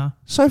 They are.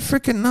 So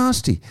freaking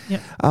nasty.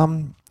 Yep.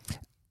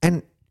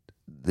 And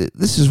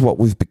this is what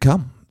we've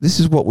become. This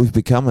is what we've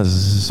become as a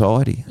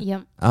society.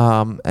 Yep.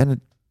 And it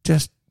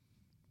just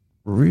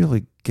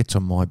really gets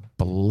on my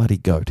bloody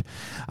goat.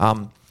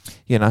 I'm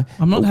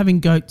not having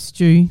goat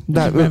stew.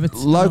 No,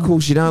 Rabbits.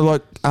 locals,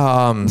 like,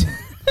 I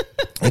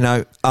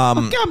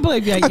can't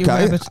believe you ate your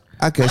rabbit.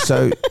 Okay,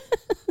 so,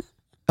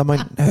 I mean,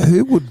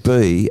 who would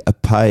be a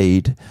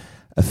paid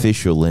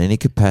official in any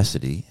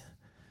capacity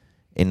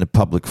in the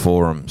public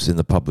forums, in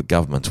the public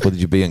governments? Whether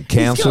you be in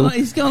council?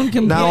 He's gone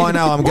compared. No, I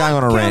know. I'm going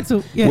on a rant.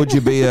 Council, yeah. Would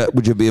you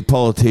be a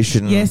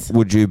politician? Yes.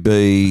 Would you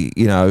be,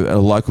 a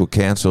local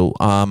council?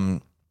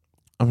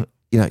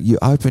 You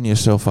open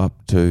yourself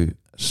up to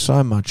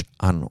so much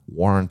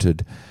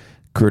unwarranted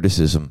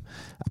criticism.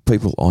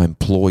 People, I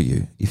implore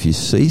you, if you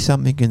see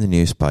something in the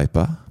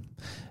newspaper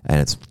and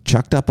it's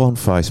chucked up on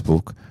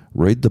Facebook,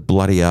 read the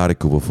bloody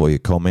article before you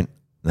comment.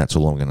 That's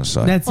all I'm going to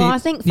say. That's Well, it. I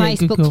think Yeah,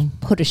 good call. Facebook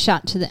put a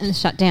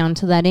shut down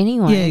to that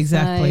anyway. Yeah,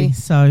 exactly.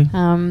 So,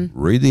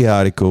 Read the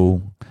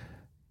article,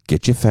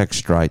 get your facts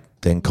straight,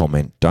 then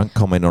comment. Don't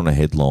comment on a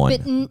headline.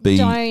 But Be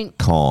don't-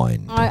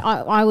 kind.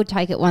 I would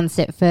take it one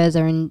step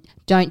further and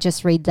don't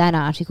just read that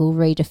article.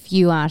 Read a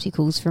few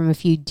articles from a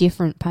few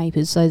different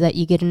papers so that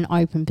you get an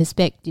open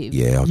perspective.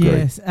 Yeah, I agree.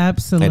 yes,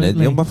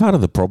 absolutely. And part of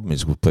the problem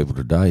is with people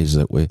today is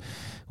that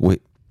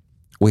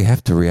we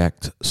have to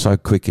react so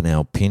quick in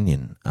our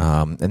opinion,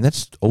 and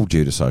that's all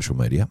due to social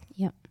media.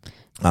 Yep.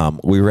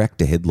 We react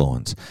to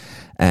headlines,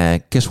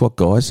 and guess what,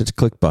 guys? It's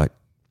clickbait,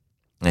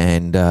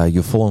 and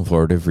you're falling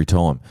for it every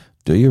time.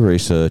 Do your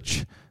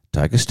research,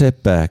 take a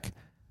step back,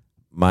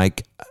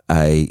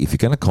 if you're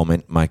going to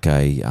comment, make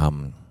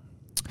an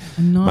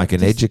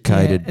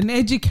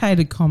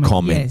educated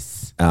comment.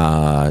 Yes.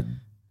 a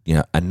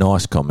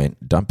nice comment.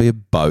 Don't be a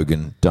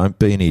bogan. Don't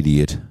be an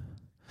idiot.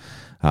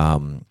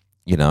 And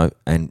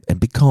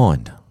be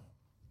kind.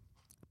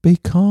 Be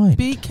kind.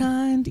 Be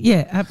kind.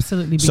 Yeah,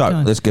 absolutely. Be So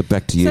kind. let's get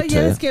back to you, So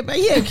yeah, let's Tia. get back.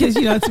 Yeah, because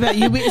it's about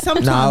you.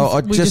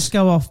 Sometimes we just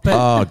go off, but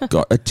Oh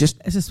God, it just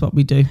it's just what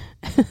we do.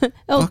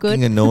 Oh,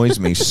 fucking good. annoys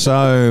me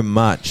so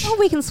much. Oh,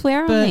 we can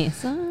swear But- on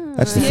this. Oh.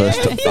 That's the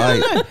first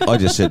time. I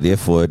just said the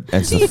F word.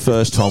 And it's the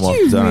first time did I've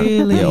you done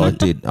really? it. Yeah, I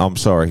did. I'm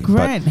sorry.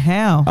 Grant,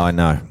 how? But I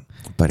know.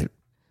 But it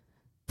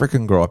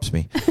freaking gripes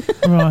me.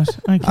 Right.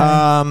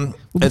 Okay.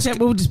 Let's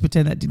We'll just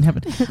pretend that didn't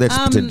happen. pretend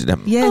it didn't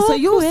happen. Yeah. So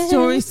your Awkward.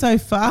 story so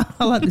far,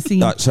 I like the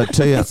singing. So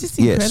Tia, It's just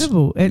yes.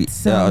 incredible.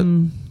 It's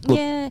Look-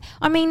 Yeah,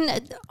 I mean,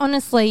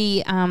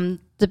 honestly,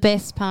 the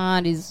best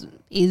part is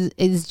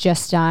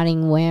just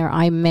starting where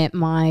I met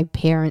my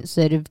parents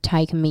that have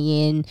taken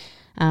me in.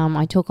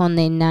 I took on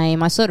their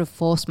name. I sort of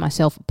forced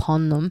myself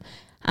upon them,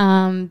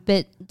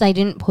 but they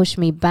didn't push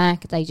me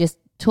back. They just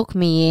took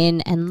me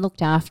in and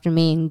looked after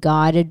me and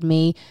guided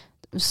me.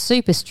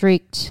 Super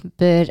strict,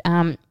 but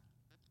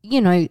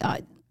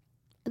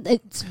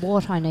it's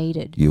what I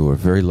needed. You were a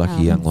very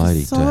lucky young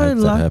lady so to have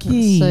that happen.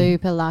 lucky.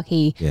 Super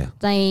lucky. Yeah.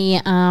 They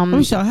I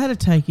wish I had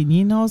taken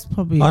you. And I was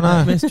probably I at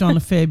that know. restaurant a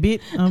fair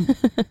bit.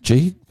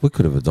 Gee, we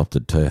could have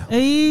adopted Tia.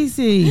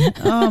 Easy.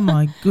 Oh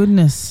my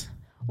goodness.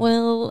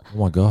 well, Oh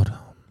my God.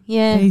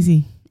 yeah.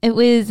 Easy. It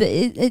was.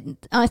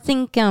 I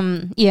think.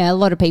 A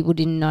lot of people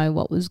didn't know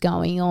what was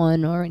going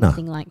on or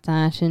anything like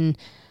that, and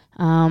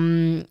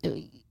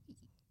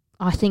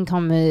I think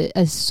I'm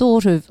a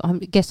sort of. I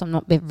guess I'm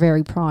not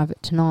very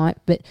private tonight,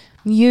 but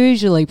I'm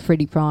usually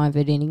pretty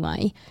private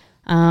anyway.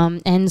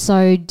 And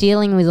so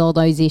dealing with all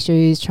those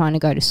issues, trying to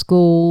go to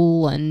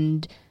school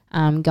and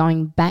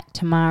going back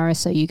to Mara,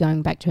 so you're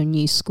going back to a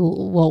new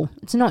school. Well,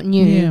 it's not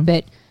new,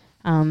 but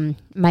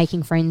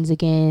making friends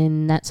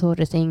again, that sort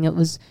of thing. It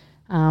was,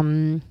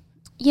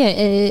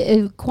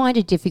 quite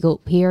a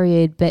difficult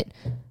period, but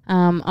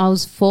I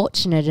was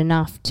fortunate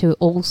enough to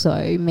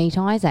also meet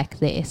Isaac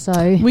there. So,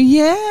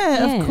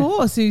 Well, of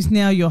course, who's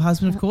now your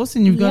husband, of course,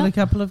 and you've got a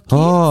couple of kids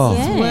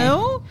as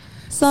well.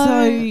 So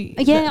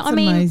that's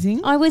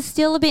amazing. I was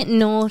still a bit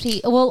naughty.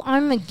 Well,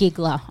 I'm a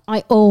giggler.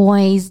 I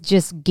always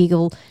just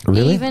giggle.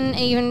 Really?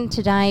 Even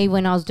today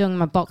when I was doing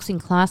my boxing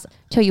class,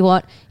 tell you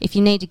what, if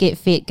you need to get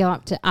fit, go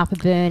up to Upper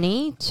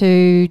Burnie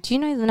do you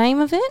know the name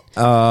of it? yes.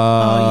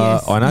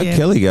 I know Yeah.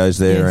 Kelly goes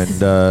there, Yes.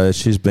 and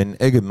she's been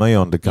egging me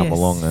on to come Yes.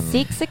 along. And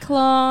 6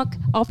 o'clock,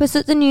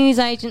 opposite the news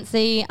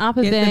agency,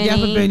 Upper Yeah, Burnie. the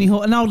Upper Burnie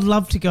Hall. And I would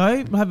love to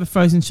go. I have a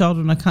frozen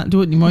shoulder and I can't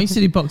do it anymore. I used to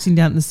do boxing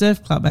down at the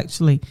surf club,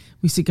 actually.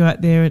 We used to go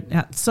out there and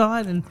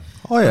outside. And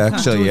I can't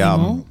actually, do it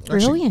anymore.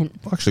 Brilliant.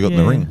 actually got in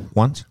the Yeah. ring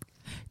once.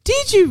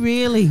 Did you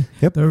really?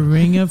 Yep. The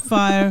Ring of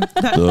Fire.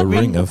 The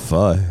Ring of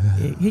Fire.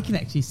 Yeah, he can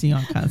actually sing.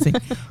 I can't sing.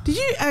 Did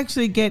you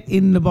actually get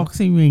in the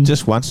boxing ring?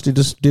 Just once, did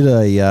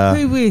a.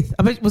 Who with?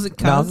 I bet was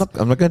it No, Cuz?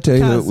 I'm not going to tell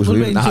you who Cuz. it was What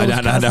with. about George No.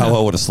 Cuzner?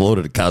 I would have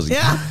slaughtered a cousin.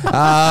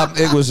 Yeah.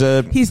 It was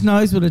a. His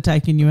nose would have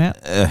taken you out.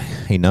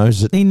 He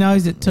knows it. He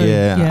knows it too.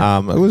 Yeah.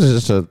 It was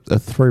just a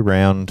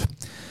 3-round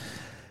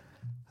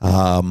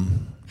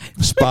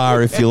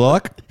spar, if you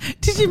like.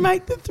 Did you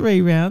make the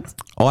 3 rounds?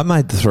 I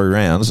made the 3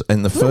 rounds,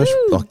 and the first.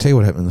 Woo! I'll tell you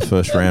what happened in the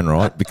first round,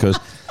 right? Because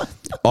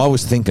I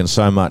was thinking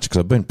so much because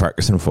I've been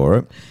practicing for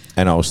it,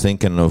 and I was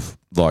thinking of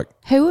like.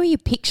 Who are you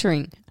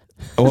picturing?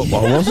 Well,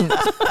 I wasn't.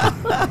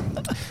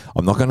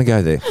 I'm not going to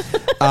go there.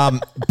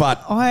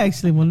 But I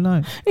actually want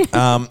to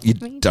know.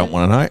 you don't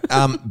want to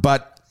know.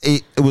 But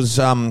it was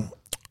like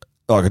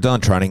I'd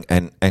done training,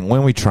 and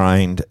when we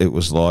trained, it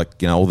was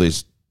like all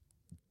these.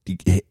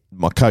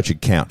 My coach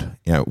would count,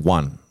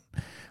 1,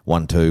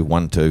 1, 2,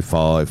 1, 2,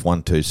 5,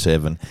 1, 2,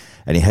 7,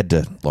 and he had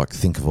to like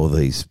think of all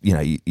these.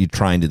 You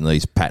trained in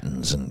these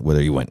patterns, and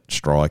whether you went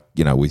strike,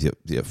 with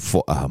your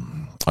foot, I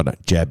don't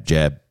know,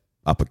 jab,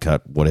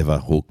 uppercut, whatever,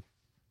 hook,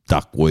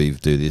 duck,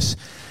 weave, do this,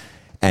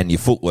 and your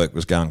footwork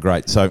was going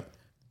great. So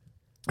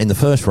in the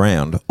first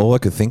round, all I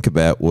could think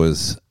about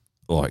was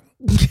like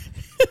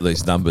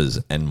these numbers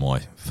and my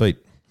feet,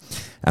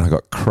 and I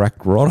got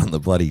cracked right on the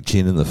bloody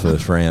chin in the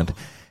first round.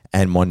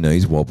 And my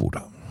knees wobbled.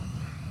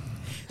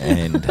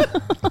 And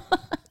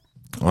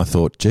I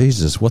thought,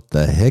 Jesus, what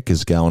the heck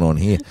is going on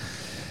here?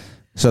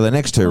 So the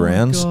next 2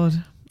 rounds,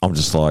 God. I'm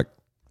just like,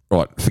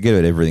 right, forget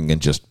about everything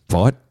and just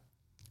fight.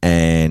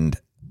 And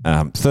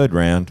third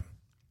round,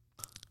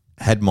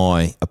 had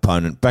my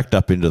opponent backed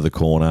up into the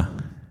corner,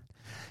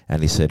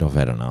 and he said, I've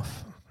had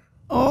enough.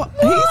 Oh, he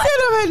said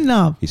I've had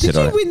enough. He Did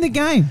said you I- win the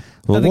game?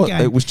 Well, Oh, the what,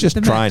 game. it was just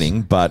The match.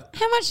 training, but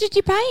How much did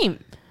you pay him?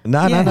 no.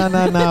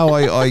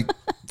 I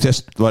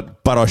just, but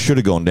I should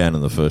have gone down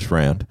in the first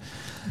round.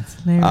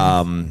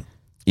 Hilarious.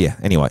 Yeah,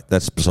 anyway,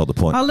 that's beside the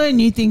point. I learn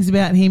new things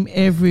about him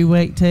every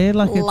week, Tia.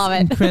 Like Love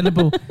it's it.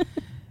 incredible.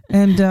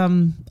 And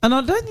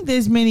I don't think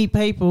there's many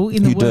people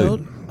in the You do.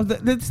 world.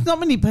 There's not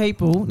many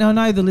people. Now I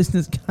know the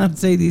listeners can't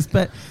see this,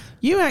 but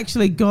you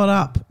actually got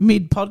up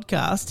mid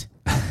podcast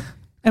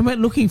and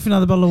went looking for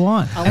another bottle of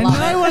wine, and love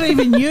no one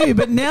even knew.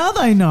 But now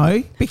they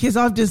know because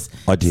I've just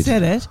I did.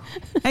 said it,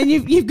 and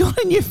you've gone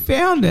and you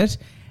found it,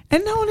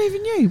 and no one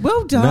even knew.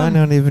 Well done.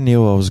 No one even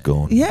knew I was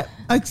gone. Yeah,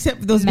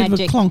 except there was a bit of a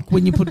Magic. clonk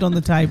when you put it on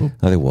the table.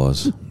 No, there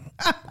was.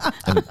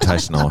 And it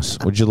tastes nice.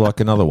 Would you like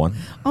another one?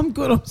 I'm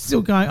good. I'm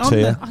still going. I'm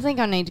Tia? the, I think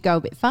I need to go a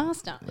bit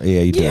faster.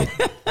 Yeah, you do.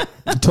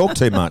 You talk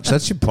too much.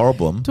 That's your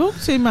problem. talk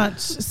too much.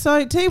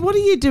 So, T, what are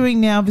you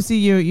doing now? Obviously,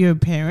 you're a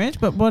parent,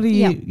 but what are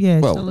you? Yep. Yeah,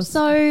 Well, tell us.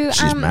 So,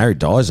 She's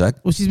married to Isaac.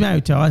 Well, she's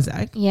married to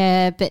Isaac.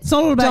 yeah, but It's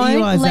all about don't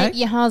you, Isaac. let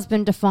your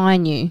husband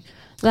define you.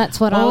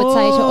 That's what I would say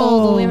to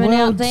all the women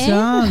well out there.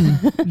 Done.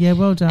 Yeah,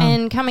 well done.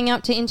 And coming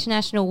up to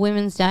International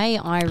Women's Day,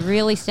 I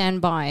really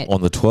stand by it. On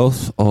the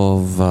 12th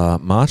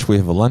of March, we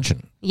have a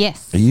luncheon.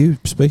 Yes. Are you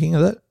speaking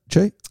of that,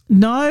 Chi?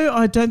 no,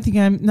 I don't think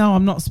I'm. No,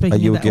 I'm not speaking Are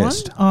you at a that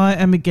guest? one. I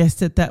am a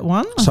guest at that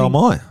one. So am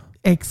I.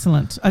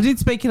 Excellent. I did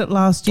speak at it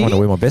last I year, want to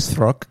wear my best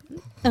frock.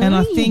 and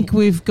I Oh, think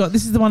we've got.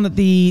 This is the one at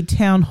the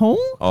town hall.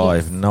 Oh, I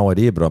have no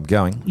idea, but I'm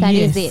going. That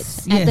is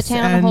Yes, it. At the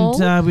town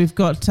hall. And we've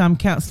got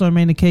Councillor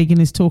Amina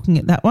Keegan is talking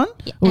at that one.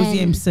 Yeah, Or was the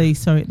and- MC,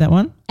 sorry, at that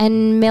one.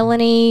 And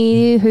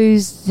Melanie,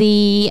 who's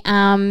the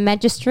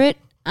magistrate,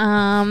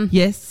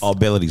 Yes. Oh,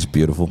 Melody's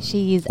beautiful.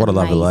 she is What a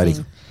lovely lady.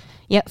 amazing.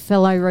 Yep,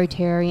 fellow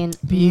Rotarian.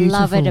 Beautiful.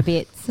 Love it a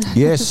bit.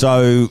 Yeah,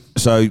 so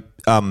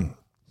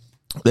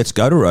let's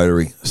go to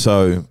Rotary.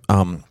 So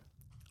I'm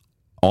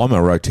a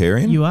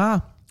Rotarian. You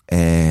are.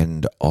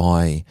 And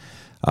I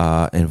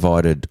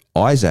invited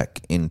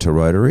Isaac into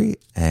Rotary,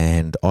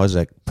 and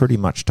Isaac pretty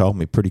much told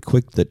me pretty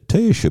quick that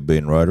Tia should be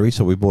in Rotary,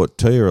 so we brought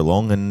Tia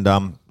along, and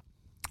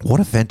what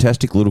a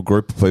fantastic little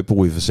group of people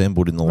we've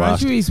assembled in the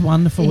last. Rotary is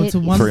wonderful. It's a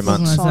wonderful 3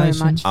 months. So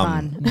organisation. much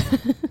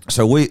fun.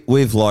 So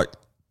we've like,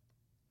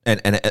 and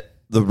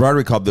the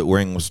Rotary Club that we're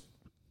in is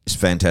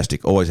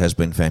fantastic, always has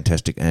been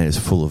fantastic, and it's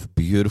full of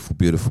beautiful,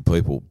 beautiful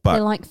people. But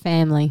They're like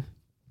family.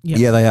 Yep.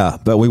 yeah, they are.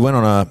 But we went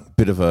on a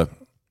bit of a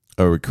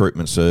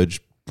recruitment surge,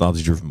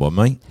 largely driven by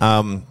me.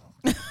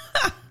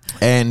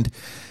 And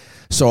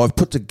so I've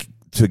put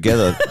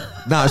together.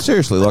 No,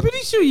 seriously, like Pretty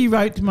sure you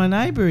wrote to my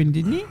neighbour in,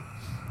 didn't you?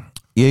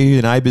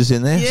 your neighbours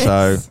in there. Yes.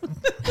 So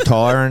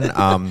Tyron,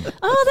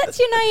 Oh, that's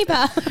your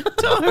neighbour.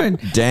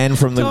 Tyron. Dan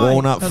from the Ty.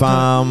 Walnut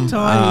Farm.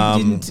 Ty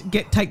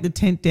didn't take the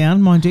tent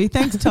down, mind you.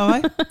 Thanks,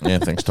 Ty. Yeah,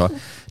 thanks, Ty.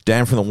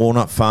 Dan from the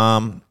Walnut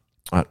Farm,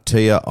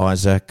 Tia,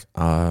 Isaac,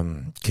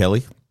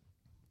 Kelly.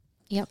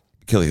 Yep.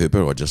 Kelly Hooper,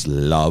 who I just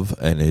love,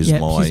 and is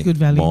Yep, she's good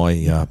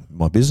value.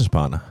 my business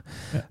partner.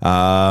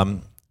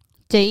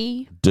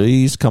 D.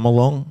 Dee's come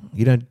along.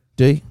 You know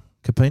Dee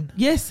Capine?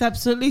 Yes,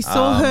 absolutely.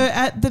 Saw her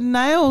at the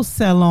nail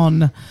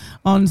salon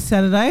on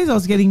Saturdays. I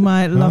was getting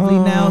my lovely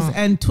nails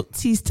and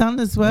Tootsie's done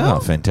as well. Oh,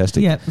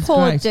 fantastic. Yeah, it's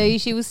Poor great. D.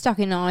 She was stuck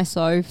in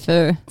ISO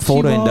for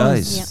 14 She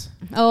was. days.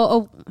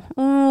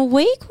 a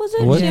week, was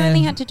it? What? She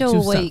only had to do She a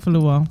was stuck week. for a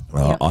little while.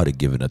 Well, Yep. I'd have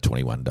given her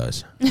 21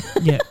 days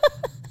Yeah,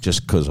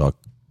 just because I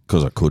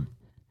could.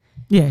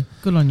 yeah.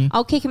 Good on you.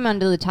 I'll kick him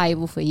under the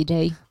table for you,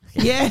 D.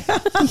 Yeah,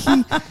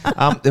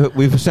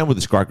 We've assembled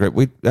this great group.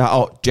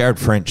 Jared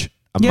French,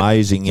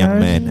 amazing young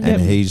Jared, man, yep.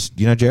 and he's,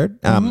 you know, Jared,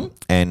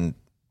 and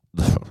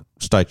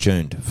stay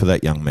tuned for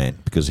that young man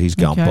because he's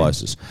going Okay.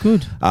 places.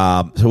 good.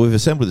 So we've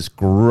assembled this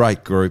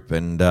great group,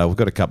 and we've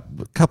got a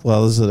couple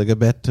others that are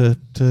about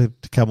to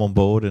come on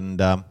board, and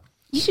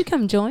You should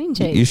come join,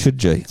 G. you should,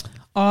 G.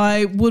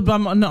 I would, but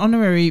I'm an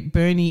honorary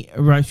Bernie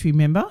Rotary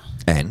member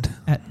And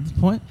at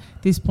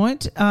this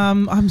point.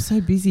 I'm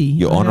so busy.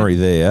 you're I don't- honorary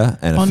there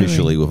and Honorary.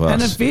 officially with us.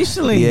 And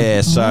officially.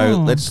 Yeah, so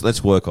Oh.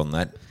 let's work on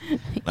that.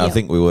 I Yep.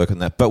 think we work on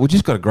that. But we've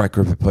just got a great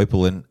group of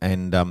people,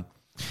 and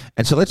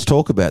so let's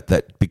talk about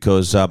that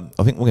because I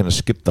think we're going to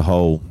skip the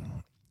whole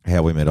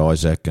how we met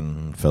Isaac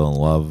and fell in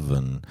love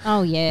and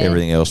Oh, yeah.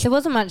 everything else. There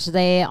wasn't much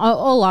there.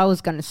 All I was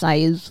going to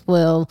say is,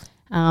 well,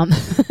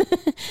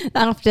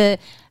 after,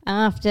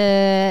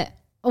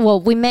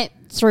 we met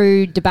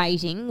through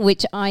debating,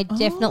 which I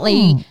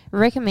definitely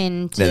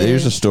recommend to. Now,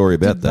 there's a story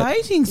about that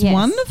Debating's Yes.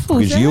 wonderful.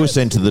 because you were Zach.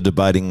 sent to the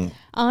debating.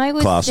 I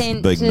was class for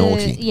sent being to,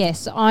 naughty.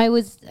 Yes, I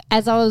was.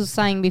 As I was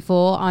saying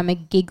before, I'm a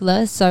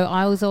giggler, so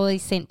I was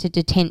always sent to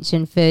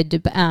detention for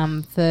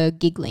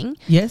giggling.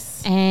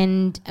 Yes.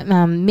 And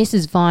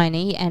Mrs.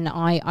 Viney and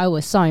I owe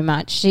her so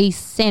much. She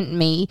said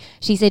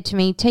to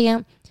me,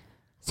 Tia,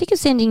 sick of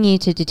sending you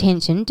to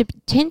detention.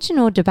 Detention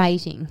or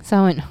debating? So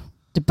I went,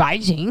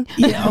 debating.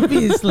 Yeah,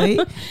 obviously.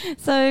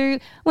 So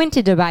went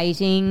to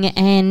debating,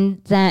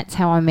 and that's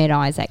how I met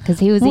Isaac because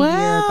he was a year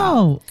above.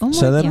 Wow. Oh my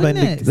So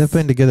goodness. they've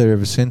been together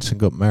ever since and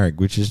got married,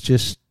 which is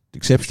just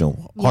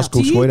exceptional. High Yeah.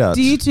 school do you, sweethearts.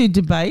 Do you two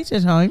debate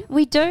at home?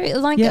 We do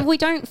Yeah. we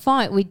don't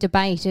fight, we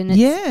debate, and it's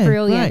Yeah,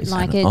 brilliant. great.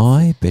 Like And it's,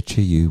 I bet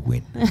you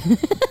win.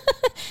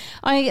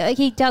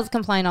 he does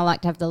complain I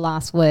like to have the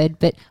last word,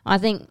 but I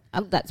think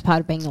that's part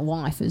of being a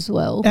wife as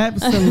well.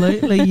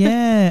 Absolutely.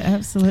 Yeah,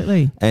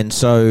 absolutely. And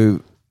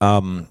so,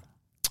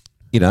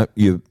 you know,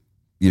 you're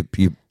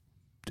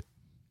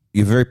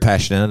very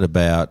passionate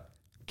about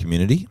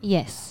community,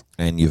 Yes.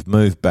 and you've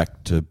moved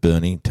back to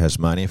Burnie,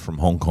 Tasmania from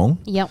Hong Kong.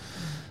 Yep.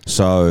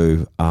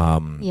 So,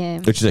 Yeah.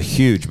 which is a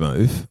huge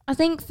move. I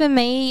think for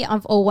me,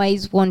 I've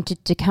always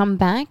wanted to come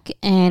back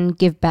and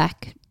give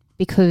back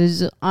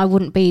because I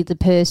wouldn't be the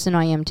person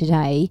I am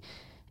today,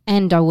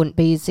 and I wouldn't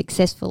be as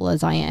successful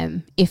as I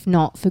am if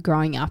not for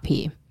growing up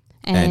here.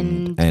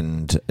 And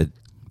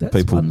That's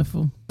people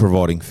wonderful.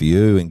 providing for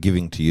you and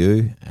giving to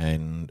you,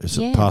 and is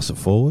it Yeah. pass it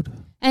forward?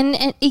 And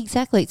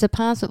exactly, it's a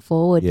pass it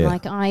forward. Yeah.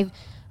 Like I've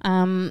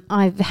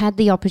had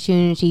the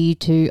opportunity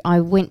to. I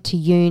went to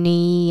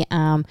uni.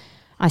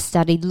 I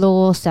studied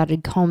law,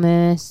 studied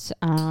commerce,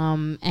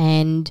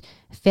 and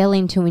fell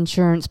into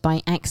insurance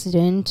by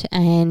accident,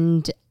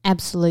 and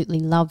absolutely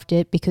loved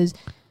it because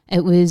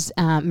it was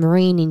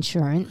marine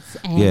insurance.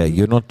 And Yeah,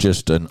 you're not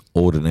just an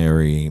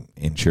ordinary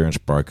insurance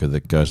broker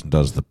that goes and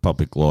does the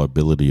public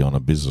liability on a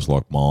business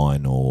like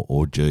mine,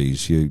 or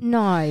G's.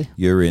 no,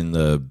 You're in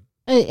the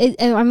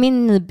I'm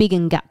in the big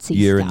and gutsy.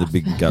 You're stuff. in the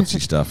big and gutsy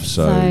stuff.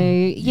 So, So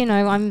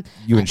I'm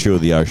you insure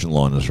the ocean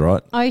liners,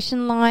 right?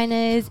 ocean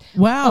liners.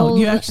 Wow. all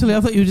You the- actually, I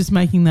thought you were just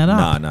making that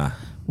up. No.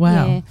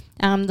 Wow.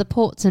 Yeah. The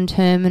ports and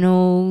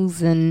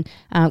terminals and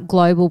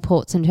global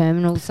ports and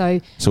terminals.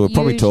 So So we're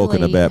probably talking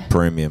usually- about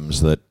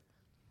premiums that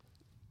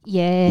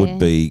yeah, would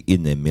be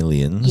in their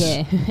millions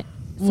yeah.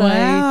 So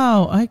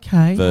Wow.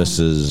 Okay.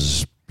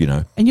 versus, you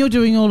know, And you're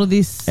doing all of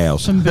this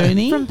Ours. from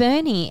Bernie? from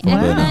Bernie, Wow.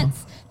 and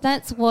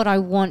that's what I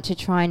want to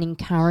try and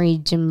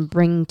encourage and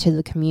bring to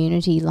the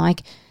community.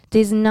 Like,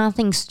 there's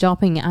nothing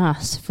stopping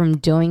us from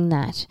doing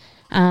that.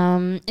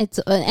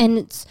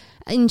 It's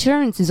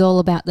insurance is all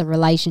about the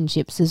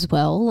relationships as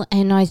well.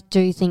 And I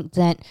do think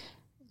that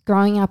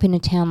growing up in a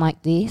town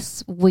like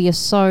this, we are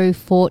so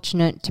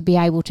fortunate to be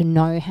able to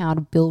know how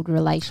to build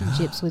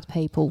relationships with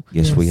people.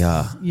 Yes, we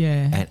are.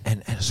 Yeah.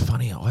 And it's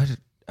funny, I had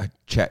a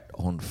chat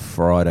on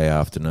Friday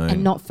afternoon.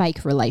 And not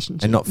fake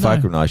relationships. And not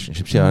fake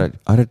relationships. Yeah,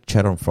 I had a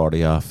chat on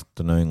Friday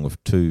afternoon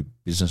with two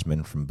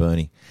businessmen from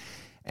Burnie,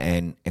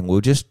 and we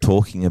were just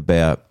talking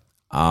about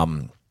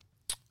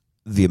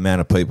the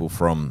amount of people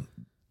from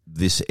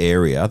this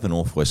area, the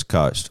Northwest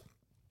Coast.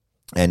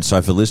 And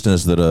so for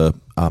listeners that are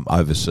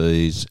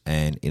overseas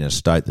and in a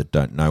state that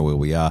don't know where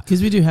we are.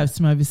 Because we do have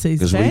some overseas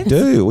Because fans. we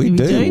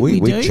do.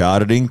 We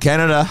charted in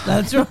Canada.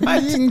 That's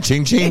right.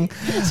 Ching, ching.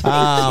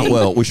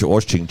 Well, wish it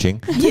was ching, ching.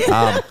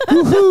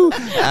 Woohoo.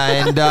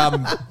 And,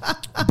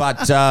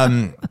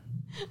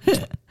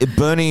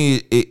 Burnie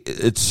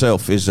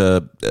itself is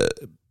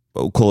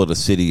we'll call it a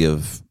city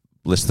of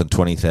less than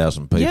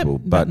 20,000 people.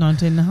 Yep, about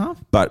 19.5.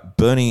 But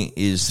Burnie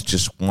is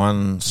just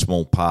one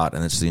small part,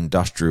 and it's the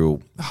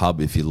industrial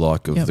hub, if you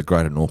like, of the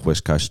greater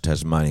Northwest Coast of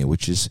Tasmania,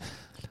 which is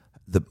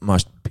the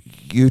most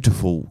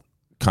beautiful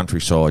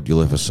countryside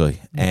you'll ever see.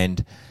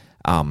 And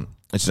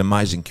it's an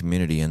amazing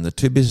community. And the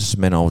two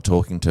businessmen I was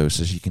talking to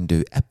says you can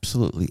do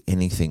absolutely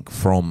anything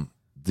from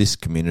this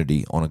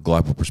community on a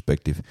global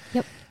perspective.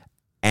 Yep.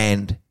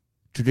 And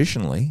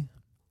traditionally,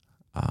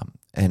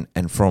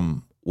 and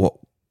from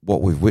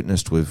what we've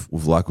witnessed with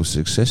local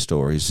success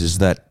stories is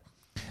that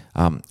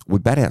we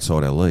bat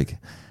outside our league.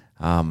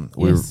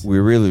 Yes. We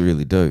really,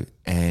 really do.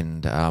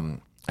 And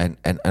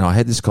I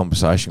had this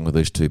conversation with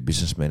these two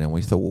businessmen, and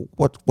we thought,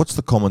 well, what's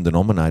the common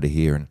denominator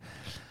here?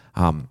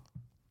 And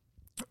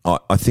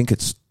I think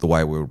it's the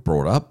way we were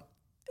brought up,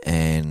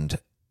 and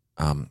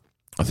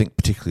I think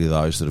particularly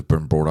those that have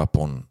been brought up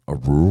on a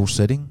rural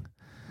setting.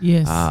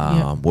 Yes.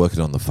 Working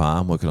on the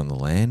farm, working on the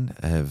land,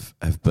 have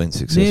been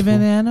successful.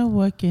 Living and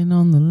working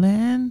on the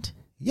land.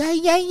 Yeah.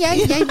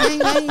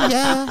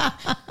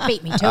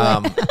 Beat me to it.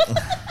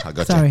 I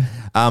got Sorry. you.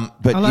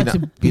 But I like to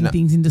bring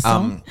things into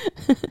song.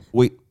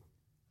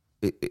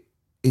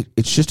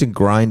 It's just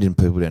ingrained in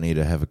people down here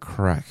to have a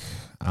crack.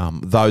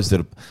 Those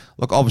that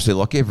obviously,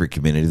 like every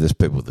community, there's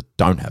people that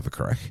don't have a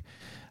crack.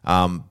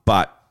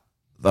 But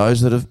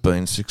those that have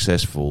been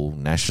successful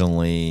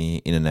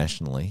nationally,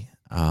 internationally,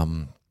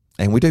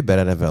 and we do bat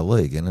out of our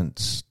league, and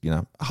it's,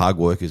 hard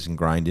work is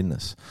ingrained in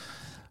us,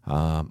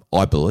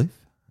 I believe.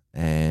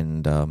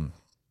 And,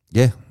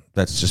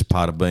 that's just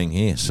part of being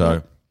here.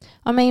 So,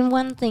 I mean,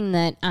 one thing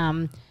that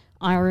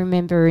I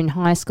remember in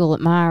high school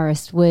at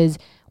Marist was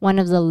one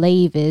of the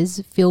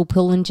levers, Phil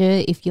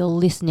Pullinger, if you're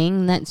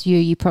listening, that's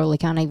you probably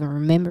can't even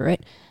remember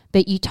it,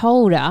 but you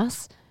told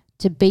us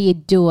to be a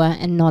doer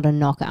and not a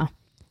knocker.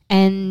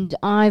 And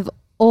I've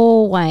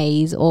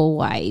always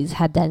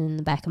had that in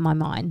the back of my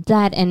mind.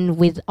 That, and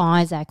with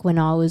Isaac, when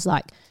I was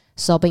like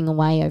sobbing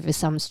away over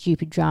some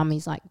stupid drama,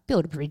 he's like,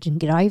 build a bridge and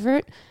get over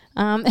it.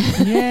 But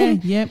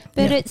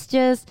it's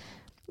just,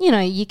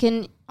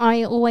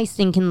 I always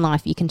think in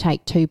life you can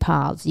take two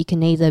paths. You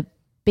can either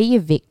be a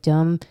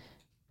victim,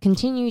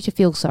 continue to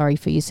feel sorry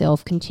for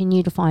yourself,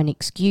 continue to find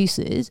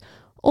excuses,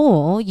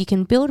 or you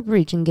can build a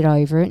bridge and get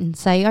over it and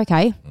say,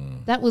 okay,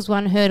 that was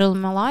one hurdle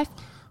in my life.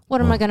 What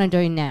am I going to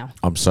do now?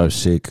 I'm so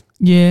sick.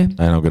 Yeah. And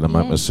I'm going to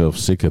make myself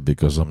sicker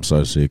because I'm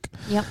so sick.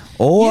 Yep.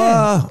 Or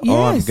Yeah, I'm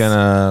yes. going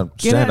to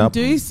Get stand out up, and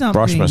do something.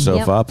 brush myself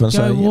Yep. up and Go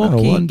say, you know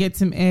walking, what? get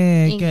some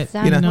air.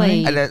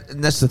 Exactly.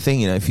 And that's the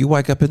thing, if you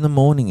wake up in the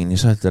morning and you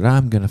say, today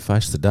I'm going to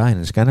face the day and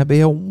it's going to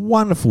be a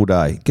wonderful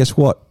day, guess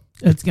what?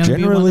 It's going to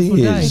be a Generally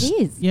wonderful day. is. It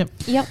is.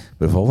 Yep.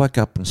 But if I wake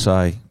up and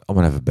say, I'm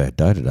going to have a bad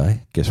day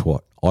today, guess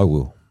what? I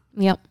will.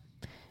 Yep.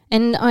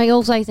 And I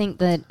also think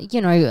that,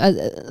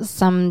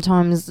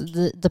 sometimes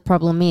the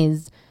problem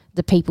is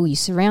the people you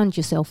surround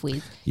yourself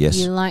with. Yes.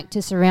 You like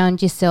to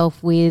surround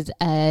yourself with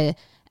a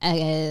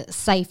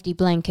safety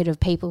blanket of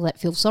people that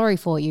feel sorry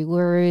for you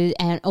or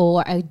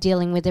are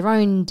dealing with their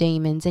own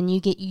demons, and you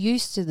get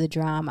used to the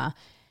drama.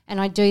 And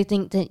I do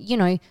think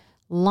that,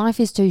 life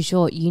is too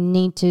short. You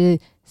need to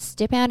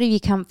step out of your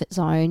comfort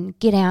zone,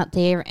 get out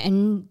there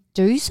and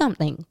do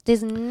something.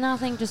 There's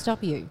nothing to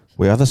stop you.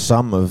 We are the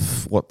sum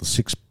of, the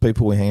 6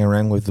 people we hang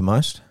around with the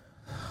most.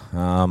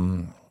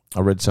 I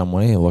read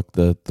somewhere, like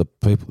the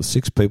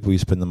 6 people you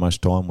spend the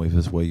most time with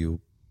is where you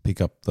pick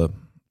up the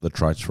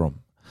traits from.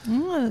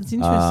 Oh, that's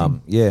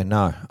interesting.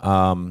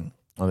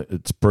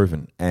 It's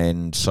proven.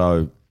 And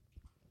so,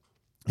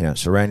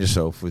 surround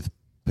yourself with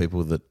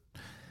people that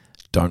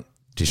don't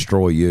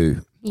destroy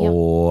you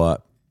or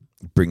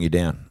bring you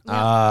down.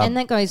 And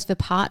that goes for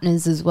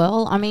partners as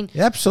well. I mean,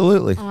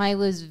 Absolutely. I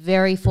was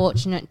very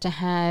fortunate to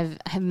have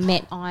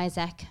met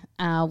Isaac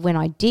when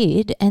I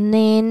did. And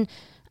then,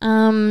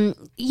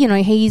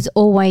 he's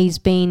always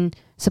been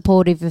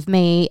supportive of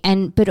me,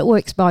 but it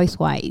works both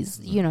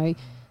ways.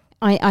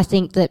 I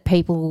think that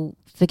people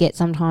forget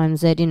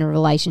sometimes that in a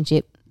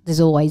relationship there's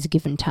always a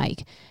give and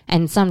take.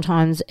 And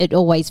sometimes it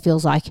always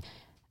feels like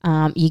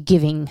you're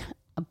giving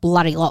a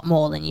bloody lot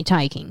more than you're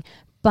taking.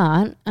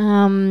 But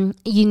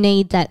you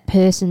need that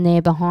person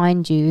there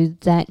behind you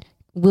that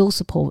will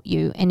support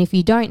you. And if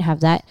you don't have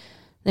that,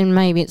 then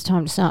maybe it's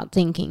time to start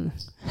thinking.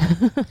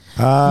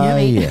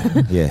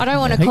 Yeah. I don't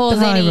want to Take cause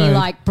the high any road.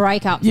 like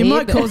breakups. You here,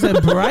 might but- cause a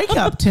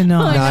breakup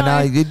tonight.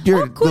 No,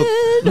 you're, Awkward.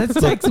 Let's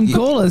take some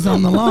callers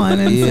on the line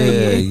and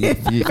see Yeah,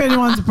 if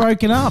anyone's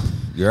broken up.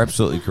 you're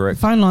absolutely correct.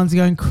 Phone lines are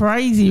going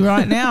crazy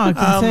right now. I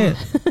can see it.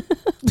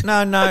 No.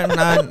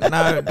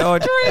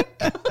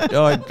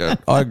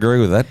 I agree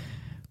with that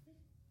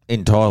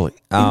entirely.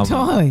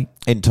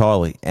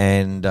 Entirely.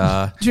 And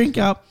Drink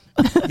up.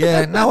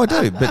 yeah, no, I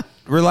do. But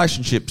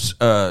relationships,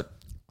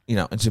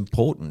 it's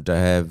important to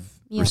have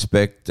Yeah.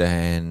 respect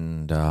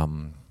and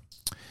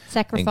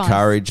Sacrifice.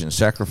 encourage and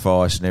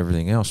sacrifice and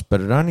everything else.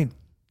 But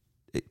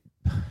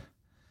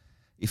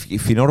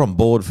if you're not on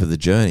board for the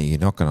journey, you're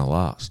not going to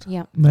last.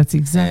 Yeah. That's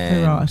exactly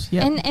And- right.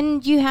 Yeah.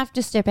 And you have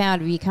to step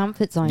out of your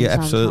comfort zone. Yeah,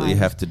 absolutely, you sometimes.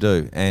 have to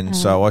do. And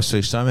so I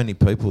see so many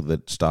people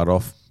that start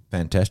off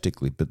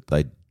fantastically, but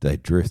they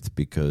drift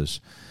because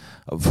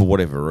for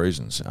whatever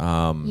reasons.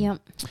 Yeah.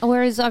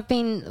 Whereas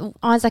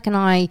Isaac and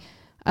I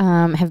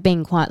have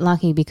been quite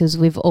lucky because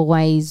we've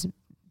always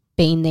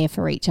been there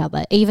for each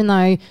other, even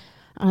though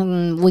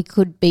we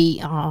could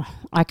be.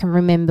 I can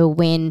remember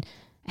when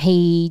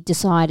he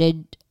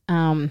decided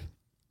 2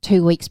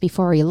 weeks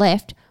before he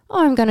left,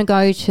 I'm going to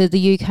go to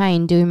the UK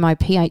and do my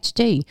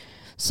PhD.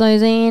 So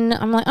then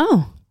I'm like,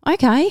 oh,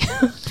 okay.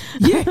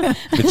 yeah.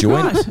 But you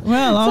went. Right.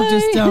 Well, I'll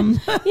just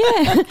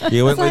Yeah.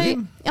 You went So with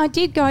him? I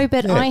did go,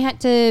 but Yeah. I had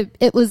to.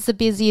 It was the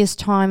busiest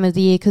time of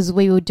the year because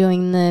we were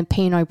doing the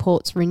Pinot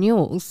Ports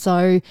renewals.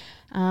 So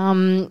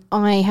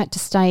I had to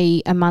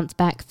stay a month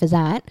back for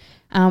that.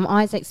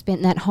 Isaac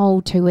spent that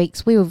whole 2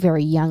 weeks. We were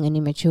very young and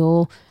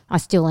immature. I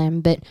still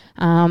am, but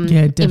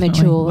Yeah, definitely.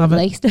 immature Love at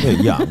it. least. Yeah,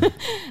 young.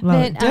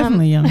 love it. but,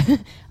 Definitely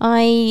young.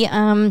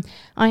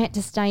 I had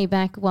to stay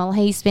back while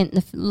he spent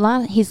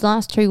his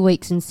last 2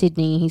 weeks in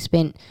Sydney. He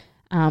spent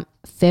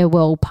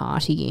farewell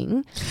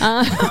partying.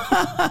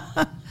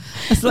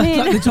 It's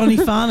like the Johnny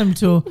Farnham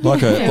tour.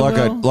 Like a Yeah,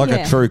 well,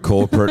 a true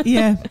corporate.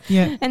 Yeah,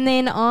 yeah. And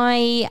then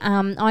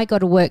I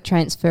got a work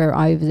transfer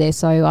over there,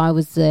 so I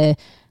was the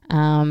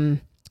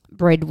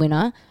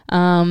breadwinner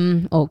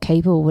or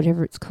keeper or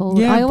whatever it's called.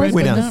 Yeah, I always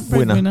Winner, get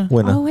breadwinner.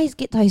 I always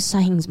get those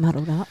sayings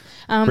muddled up.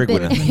 But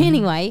Breadwinner.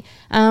 anyway,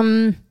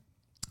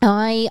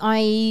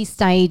 I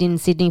stayed in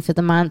Sydney for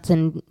the month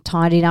and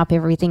tidied up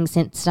everything,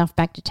 sent stuff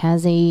back to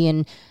Tassie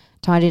and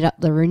tidied up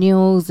the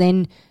renewals,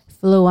 then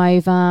flew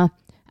over.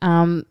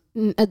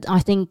 I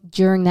think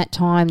during that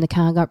time the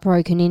car got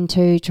broken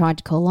into, tried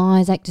to call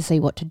Isaac to see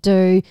what to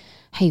do.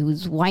 He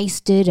was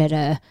wasted at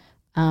a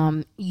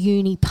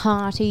uni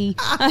party.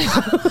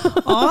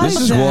 This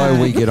is why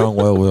we get on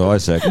well with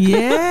Isaac.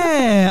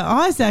 Yeah,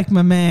 Isaac,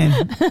 my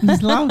man.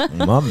 He's love.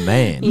 My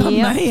man. My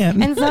Yeah.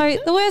 man. And so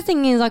the worst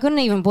thing is I couldn't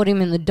even put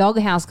him in the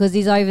doghouse because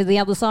he's over the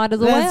other side of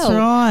the That's world.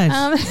 right.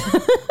 Isaac.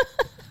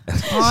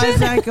 So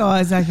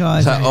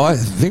the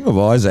thing of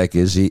Isaac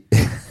is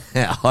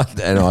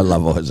and I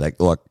love Isaac.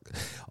 Like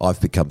I've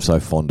become so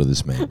fond of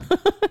this man.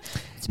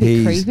 It's a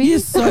bit creepy. You're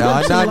so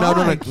much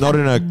alike. not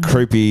in a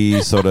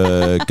creepy sort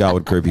of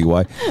Garwood creepy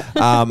way,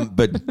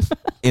 but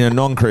in a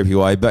non-creepy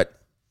way. But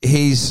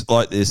he's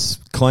like this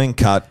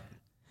clean-cut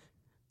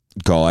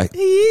guy. He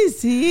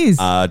is.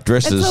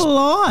 Dresses It's a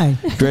lie.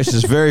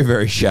 dresses very,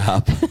 very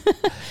sharp.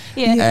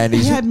 Yeah. And He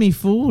he's had me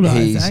fooled,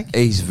 Isaac.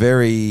 he's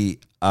very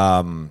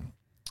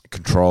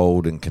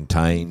controlled and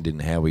contained in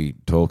how he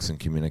talks and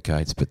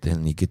communicates, but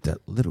then you get that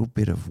little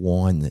bit of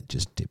wine that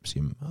just tips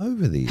him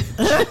over the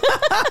edge.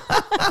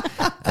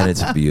 And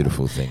it's a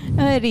beautiful thing.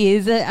 It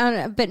is,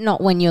 but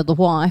not when you're the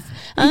wife.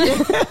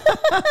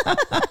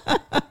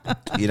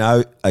 You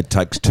know, it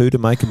takes two to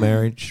make a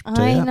marriage. I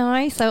Tia.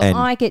 know, so And-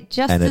 I get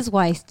just and it- as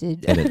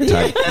wasted. And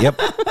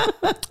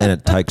and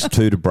it takes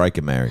two to break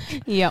a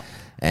marriage. Yep.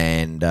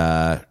 And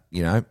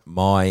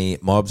my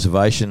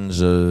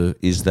observations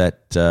is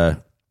that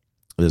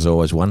there's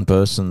always one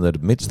person that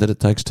admits that it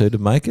takes two to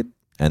make it,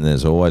 and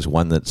there's always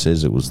one that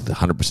says it was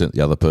 100%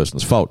 the other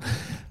person's fault.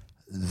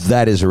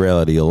 That is a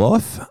reality of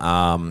life.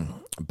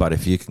 But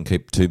if you can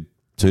keep two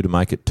to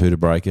make it, two to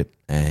break it,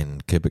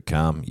 and keep it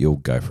calm, you'll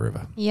go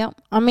forever.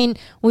 Yep. I mean,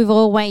 we've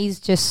always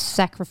just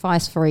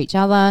sacrificed for each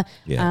other.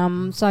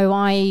 Yeah. So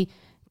I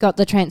got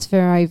the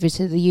transfer over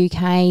to the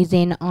UK.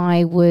 Then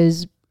I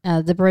was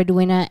the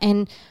breadwinner.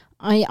 And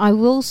I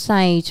will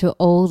say to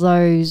all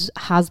those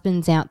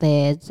husbands out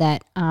there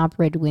that are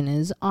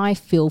breadwinners, I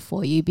feel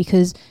for you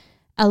because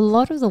a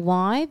lot of the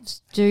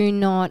wives do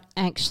not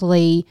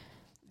actually,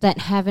 that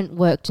haven't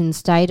worked and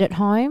stayed at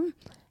home,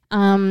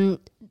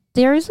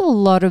 there is a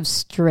lot of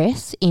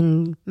stress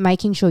in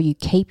making sure you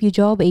keep your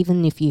job,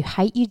 even if you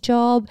hate your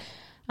job.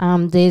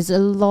 There's a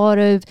lot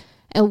of,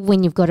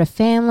 when you've got a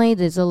family,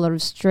 there's a lot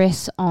of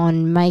stress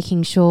on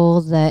making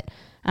sure that,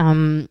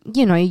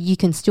 you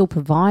can still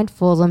provide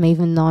for them,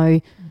 even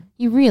though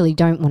you really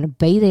don't want to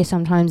be there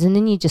sometimes. And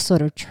then you're just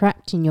sort of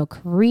trapped in your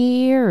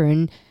career.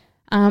 And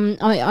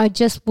I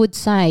just would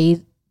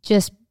say,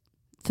 just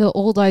for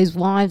all those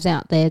wives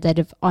out there that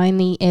have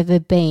only ever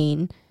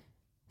been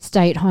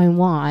stay-at-home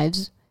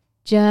wives,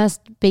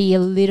 just be a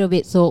little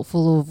bit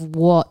thoughtful of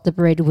what the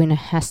breadwinner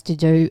has to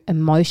do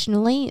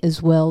emotionally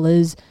as well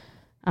as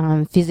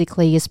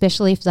physically,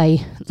 especially if they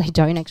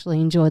don't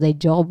actually enjoy their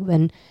job.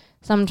 And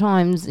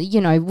sometimes,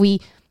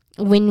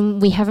 when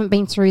we haven't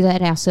been through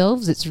that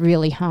ourselves, it's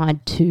really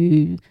hard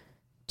to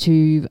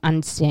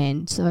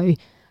understand. So,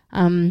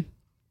 I'm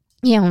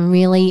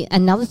really,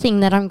 another thing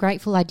that I'm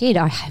grateful I did,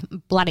 I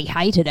bloody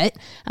hated it,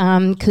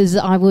 because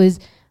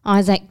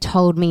Isaac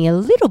told me a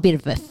little bit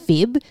of a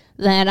fib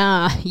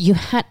that you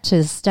had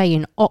to stay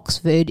in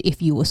Oxford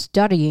if you were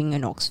studying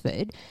in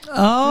Oxford.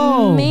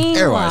 Oh.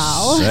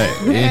 Meanwhile,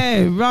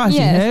 Yeah, right.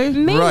 yes,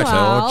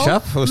 Right, old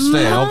chap. We'll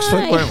stay in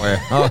Oxford, won't we?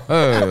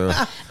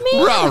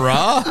 Oh,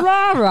 rah-rah.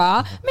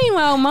 Rah-rah.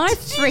 Meanwhile, my you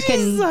say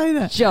freaking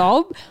that?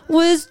 job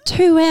was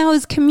 2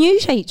 hours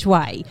commute each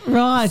way.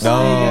 Right. Oh,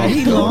 There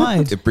you go. He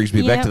lied. It brings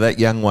me back Yep. to that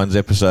Young Ones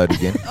episode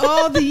again.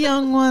 Oh, the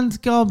young ones.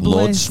 God bless.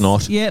 Lord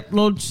Snot. Yep,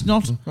 Lord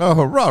Snot.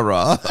 Oh,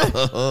 rah-rah.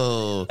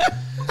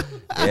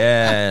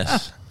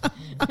 Yes.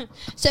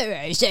 So,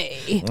 I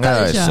see.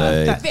 That's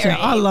see.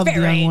 I love the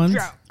young ones.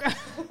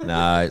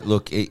 No,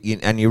 look,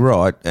 and you're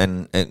right,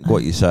 and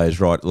what you say is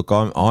right. Look,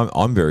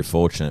 I'm very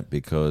fortunate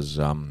because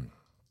and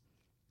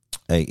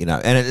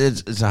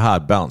it's a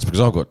hard balance because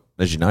I've got,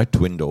 as you know,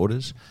 twin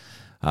daughters.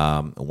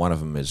 One of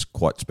them is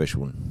quite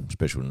special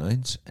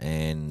needs,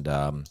 and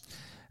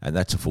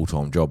that's a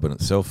full-time job in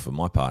itself for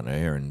my partner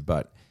Erin.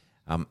 But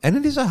and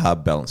it is a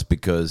hard balance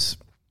because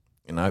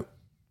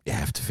you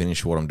have to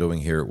finish what I'm doing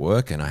here at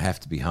work, and I have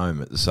to be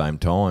home at the same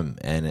time,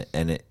 and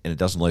it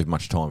doesn't leave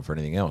much time for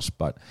anything else.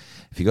 But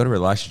if you've got a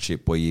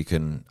relationship where you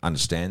can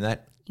understand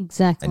that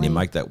Exactly. and you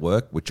make that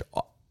work, which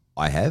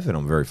I have, and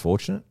I'm very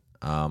fortunate.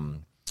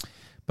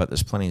 But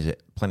there's plenty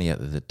out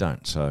there that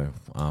don't. So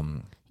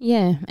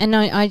Yeah, and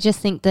I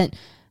just think that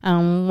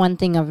one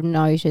thing I've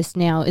noticed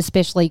now,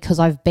 especially because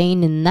I've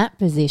been in that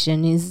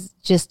position, is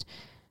just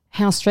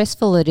how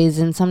stressful it is,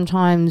 and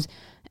sometimes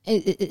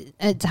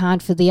it's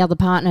hard for the other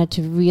partner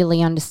to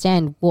really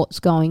understand what's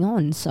going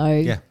on.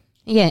 So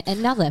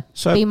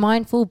So- be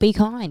mindful, be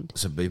kind.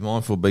 So be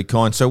mindful, be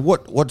kind. So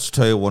what's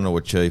Tia want to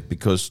achieve?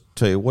 Because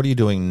Tia, what are you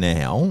doing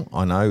now?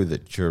 I know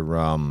that you're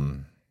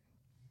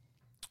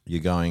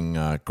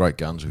going great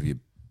guns with your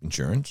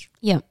insurance.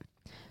 Yep.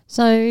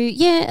 So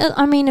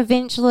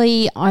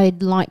eventually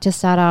I'd like to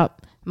start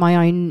up my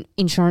own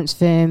insurance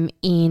firm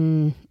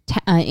in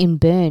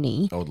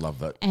Burnie. I would love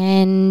that.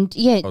 And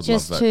love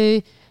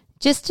that.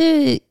 just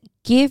to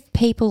give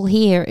people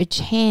here a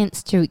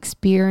chance to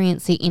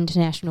experience the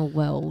international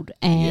world,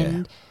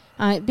 and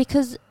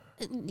because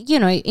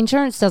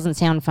insurance doesn't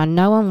sound fun.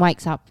 No one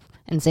wakes up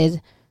and says,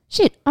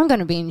 "Shit, I'm going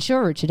to be an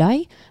insurer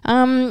today."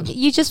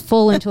 You just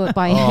fall into it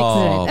by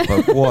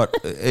accident. But what?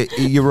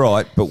 You're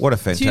right. But what a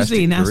It's fantastic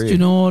usually an career.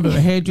 astronaut or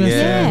a hairdresser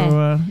Yeah.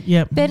 or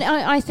yep. But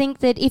I think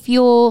that if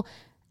you're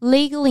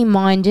legally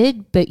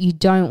minded, but you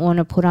don't want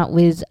to put up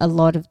with a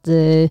lot of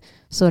the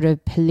sort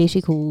of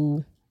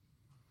political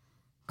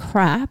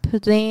crap,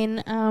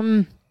 then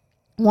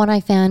what I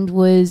found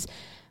was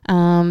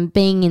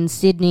being in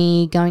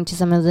Sydney, going to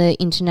some of the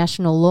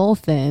international law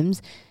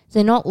firms.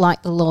 They're not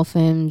like the law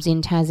firms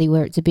in Tassie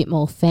where it's a bit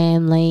more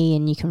family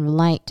and you can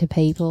relate to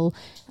people.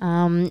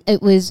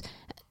 It was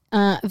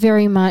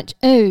very much,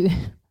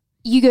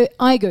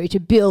 I go to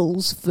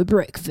Bill's for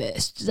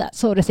breakfast, that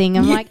sort of thing.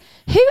 I'm like,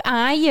 who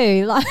are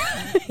you? Like,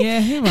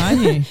 Yeah, who are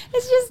you?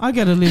 it's just, I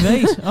go to Live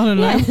Eat. I don't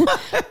know.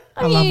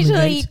 I I'm love usually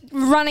Live Eat.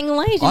 running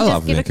late and I just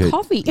love get Live a Eat.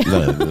 coffee.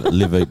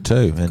 Live Eat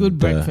too. And, Good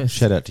breakfast.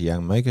 Shout out to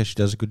young Mika. She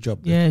does a good job.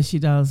 Yeah, she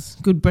does.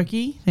 Good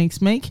brekkie.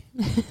 Thanks, Meek.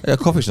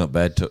 Coffee's not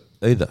bad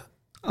either.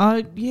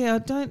 I'm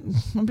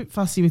a bit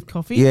fussy with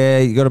coffee. Yeah,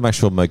 you got to make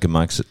sure Mika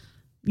makes it.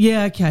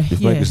 Yeah, okay.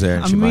 If Mika's there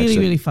and she I'm makes really, it.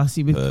 really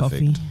fussy with Perfect.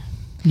 coffee.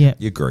 Yeah.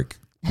 You're Greek.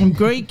 I'm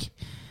Greek.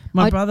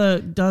 My I-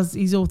 brother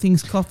he's all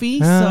things coffee.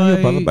 Your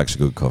so brother makes a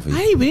good coffee.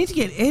 Hey, we need to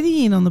get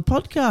Eddie in on the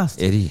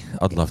podcast. Eddie,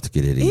 I'd love to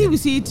get Eddie. He in.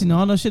 was here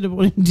tonight. I should have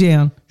brought him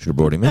down. Should have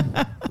brought him in.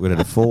 We'd had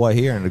a four-way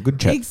here and a good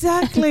chat.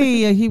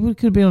 Exactly. He could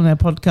have been on our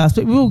podcast,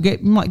 but we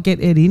might get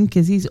Ed in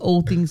because he's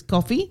all things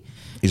coffee.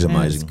 He's And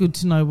amazing. it's good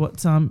to know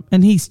what's and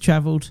he's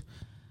travelled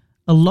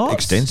a lot.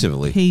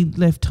 Extensively. He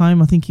left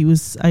home, I think he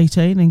was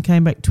 18 and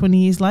came back 20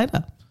 years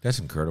later. That's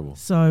incredible.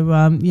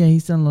 So,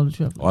 he's done a lot of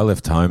travel. I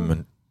left home at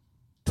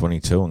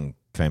 22 and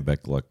came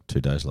back like 2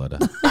 days later.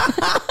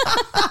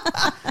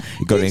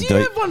 You got Did anything you to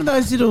eat? have one of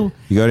those little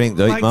You got anything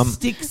to eat, like Mum?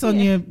 sticks on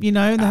your, and they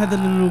had the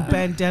little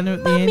bandana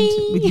at the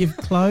end with your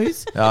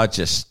clothes? Oh,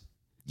 just,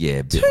 yeah.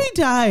 A bit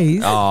 2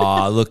 days.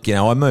 Oh, look,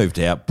 I moved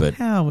out, but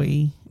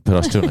Howie.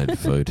 I still needed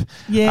food.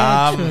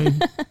 Yeah,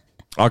 true.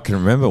 I can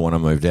remember when I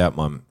moved out,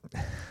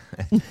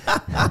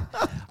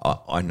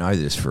 I know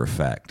this for a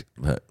fact,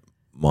 but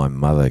my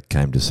mother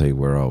came to see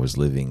where I was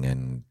living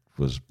and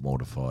was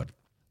mortified.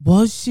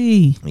 Was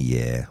she?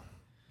 Yeah,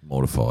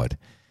 mortified.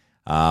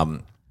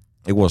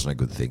 It wasn't a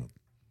good thing.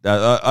 You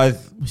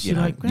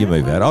like, you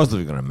move "Grandma?" out. I was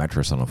living on a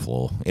mattress on a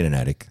floor in an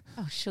attic.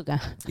 Oh, sugar.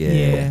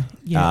 Yeah.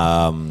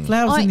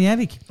 Flowers in the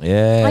attic.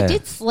 Yeah. I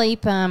did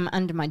sleep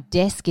under my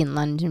desk in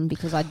London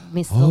because I'd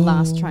missed the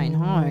last train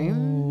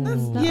home.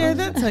 Yeah,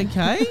 that's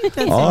okay.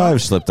 That's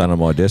I've slept under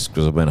my desk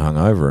because I've been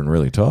hungover and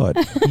really tired.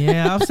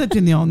 yeah, I've slept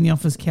on the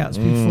office couch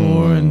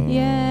before and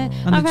Yeah.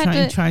 on I've the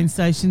had to train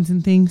stations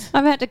and things.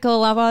 I've had to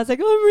call up. I was like,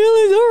 I'm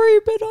really sorry,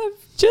 but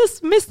I've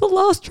just missed the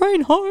last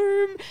train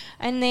home.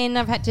 And then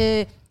I've had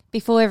to,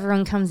 before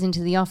everyone comes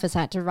into the office,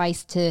 I had to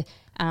race to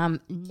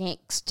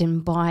Next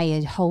and buy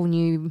a whole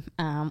new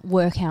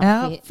work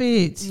outfit.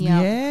 Outfits,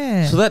 Yep.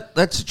 yeah. So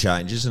that's a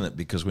change, isn't it?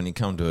 Because when you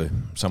come to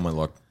somewhere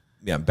like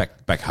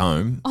back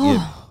home,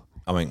 I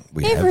mean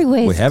we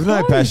Everywhere's have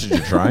no closed.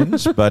 passenger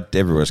trains, but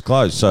everywhere's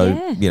closed. So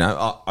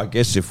Yeah. I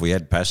guess if we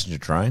had passenger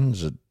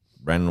trains that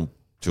ran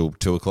till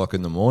 2:00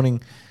 in the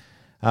morning,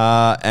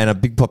 and a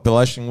big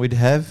population, we'd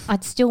have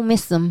I'd still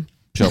miss them.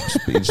 shops.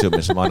 But you'd still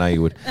miss them. I know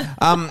you would.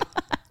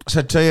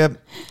 So Tia,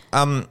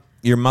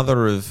 you're a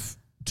mother of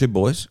 2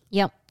 boys,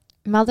 Yep.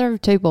 Mother of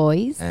 2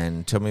 boys.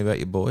 and tell me about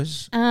your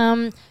boys.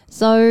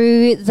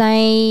 So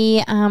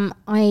they,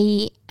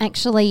 I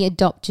actually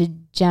adopted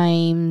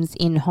James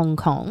in Hong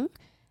Kong,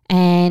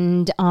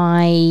 and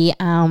I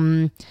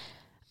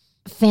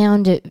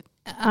found it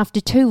after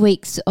 2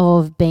 weeks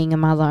of being a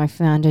mother. I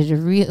found it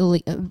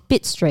a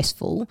bit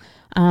stressful.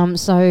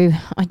 So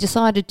I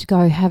decided to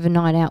go have a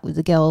night out with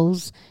the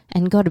girls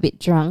and got a bit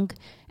drunk,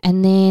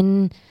 and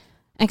then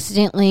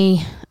accidentally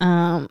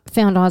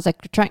found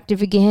Isaac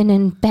attractive again,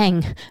 and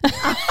bang,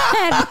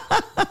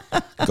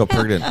 Got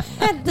pregnant.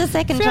 had the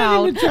second Found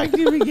child. him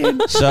attractive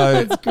again.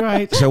 So That's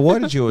great. So why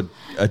did you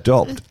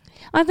adopt?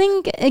 I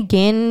think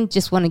again,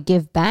 just want to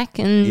give back,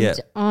 and Yeah.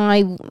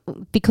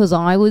 because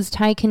I was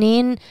taken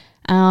in,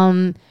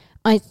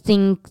 I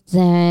think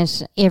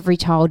that every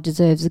child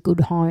deserves a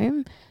good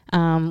home.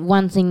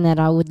 One thing that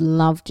I would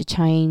love to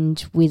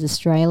change with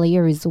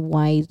Australia is the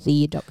way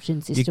the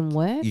adoption system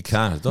works. You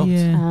can't adopt.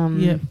 Yeah,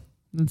 yep,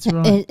 that's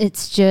right.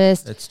 It's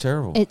just It's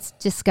terrible. it's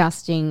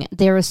disgusting.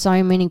 There are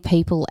so many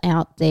people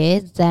out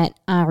there that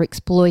are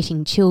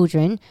exploiting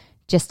children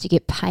just to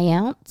get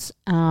payouts.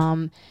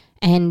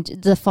 And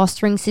the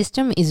fostering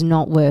system is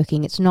not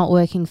working. It's not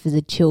working for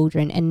the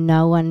children, and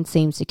no one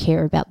seems to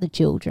care about the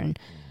children.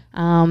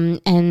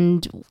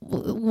 And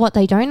what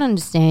they don't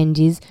understand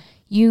is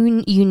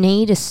you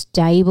need a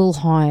stable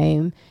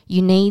home.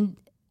 You need,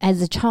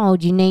 as a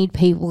child, you need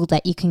people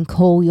that you can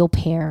call your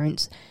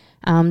parents,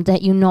 that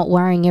you're not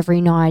worrying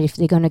every night if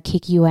they're going to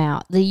kick you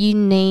out. That you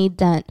need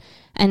that.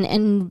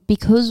 And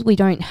because we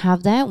don't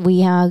have that,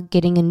 we are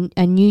getting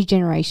a new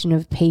generation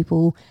of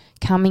people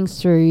coming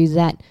through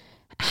that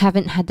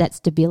haven't had that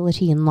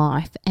stability in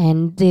life,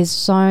 and there's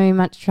so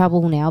much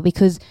trouble now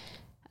because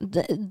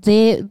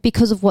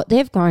because of what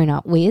they've grown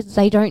up with,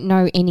 they don't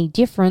know any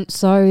different.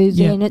 So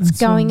then it's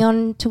going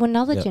on to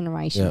another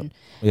generation.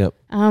 Yep.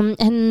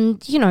 And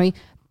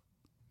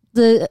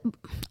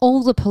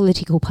all the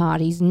political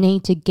parties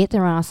need to get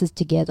their asses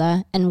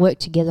together and work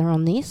together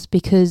on this,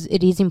 because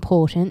it is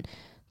important.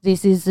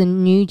 This is a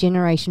new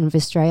generation of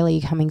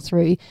Australia coming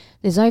through.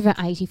 There's over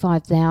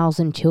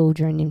 85,000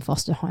 children in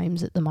foster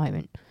homes at the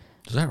moment.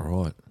 Is that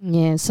right?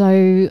 Yeah,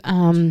 so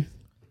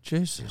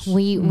Jesus.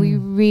 we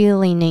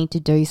really need to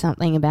do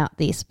something about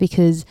this,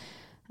 because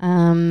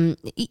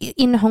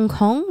in Hong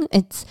Kong,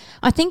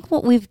 I think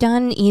what we've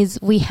done is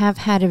we have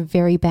had a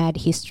very bad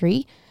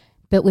history,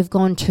 but we've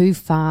gone too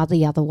far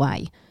the other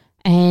way.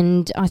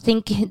 And I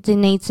think there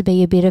needs to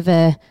be a bit of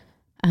a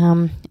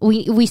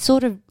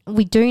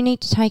we do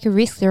need to take a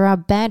risk. There are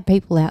bad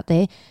people out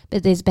there,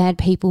 but there's bad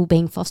people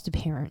being foster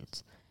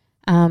parents.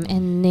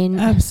 And then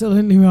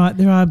Absolutely right.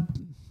 There are,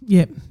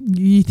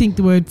 you think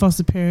the word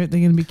foster parent,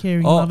 they're going to be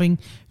caring, loving.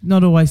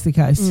 Not always the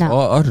case. No.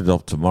 I'd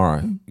adopt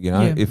tomorrow. You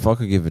know, Yeah. if I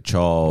could give a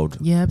child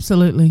Yeah,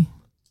 absolutely.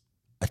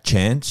 a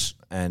chance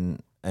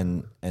and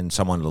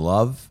someone to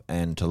love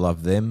and to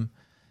love them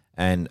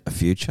and a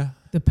future.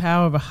 The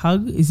power of a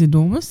hug is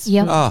enormous.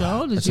 Yep. For a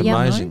child, as it's you know.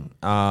 amazing.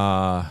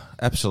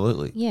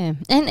 Absolutely. Yeah,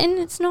 and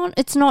it's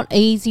not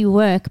easy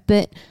work,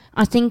 but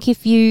I think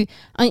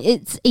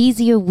it's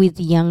easier with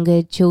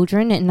younger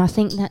children, and I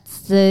think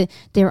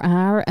there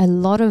are a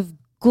lot of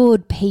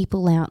good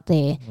people out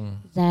there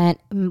that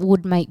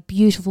would make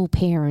beautiful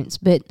parents,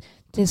 but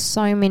there's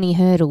so many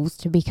hurdles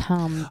to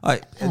become.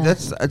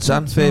 It's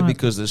unfair right.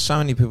 because there's so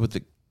many people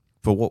that,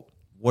 for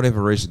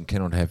whatever reason,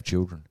 cannot have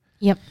children.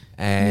 Yep.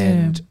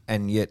 And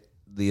yet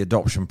the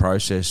adoption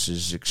process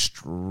is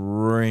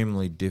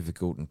extremely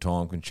difficult and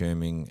time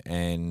consuming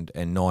and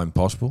nigh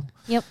impossible.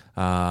 Yep.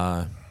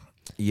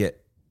 Yet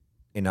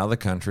in other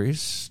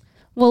countries,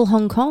 Well,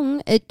 Hong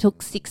Kong, it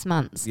took 6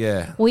 months.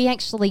 yeah. We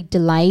actually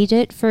delayed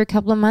it for a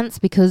couple of months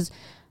because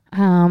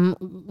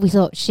we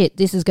thought, shit,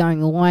 this is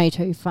going way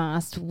too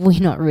fast.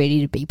 We're not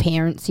ready to be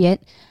parents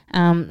yet.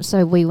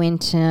 So we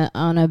went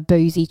on a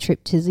boozy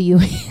trip to the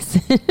US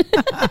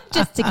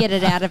just to get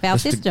it out of our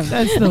system.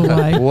 That's the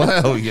way. Well,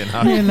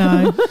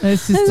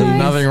 That's just there's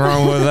nothing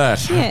wrong with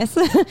that. Yes.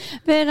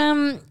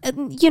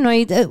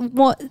 But,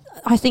 what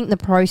I think the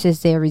process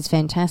there is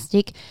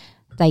fantastic.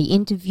 They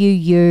interview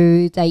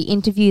you, they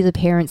interview the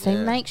parents, they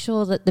make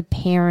sure that the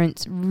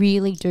parents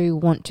really do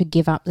want to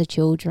give up the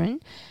children,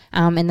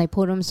 and they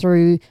put them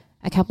through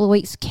a couple of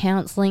weeks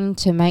counselling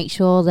to make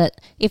sure that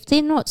if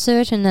they're not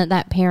certain that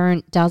that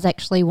parent does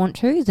actually want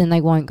to, then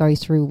they won't go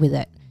through with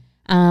it.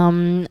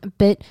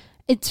 But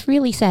it's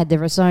really sad.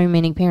 There are so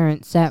many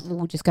parents that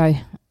will just go,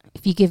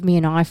 if you give me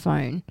an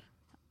iPhone,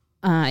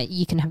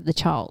 you can have the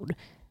child.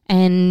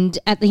 And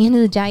at the end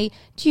of the day,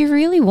 do you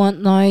really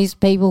want those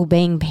people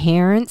being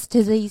parents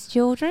to these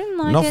children?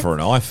 Like, Not for an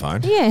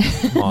iPhone. Yeah.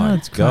 My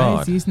it's God.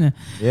 crazy, isn't it?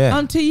 Yeah.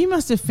 Auntie, you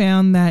must have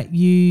found that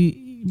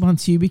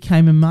once you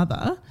became a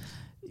mother,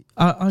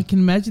 I can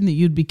imagine that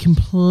you'd be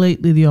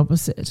completely the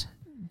opposite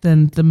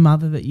than the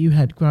mother that you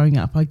had growing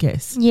up, I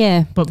guess.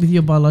 Yeah. But with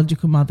your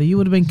biological mother, you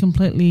would have been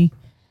completely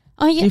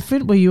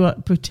different. Were you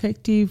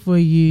protective? Were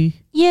you?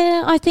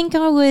 Yeah, I think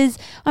I was.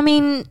 I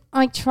mean,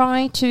 I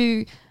try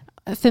to.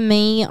 For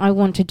me, I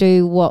want to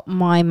do what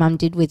my mum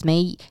did with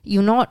me.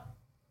 You're not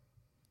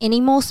any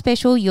more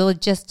special. You're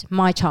just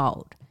my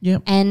child.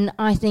 Yep. And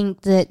I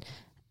think that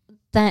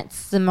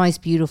that's the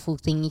most beautiful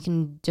thing you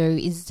can do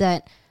is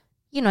that,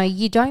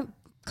 you don't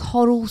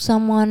coddle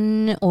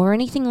someone or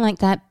anything like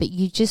that, but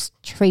you just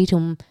treat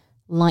them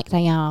like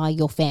they are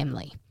your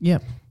family.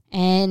 Yep.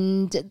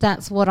 And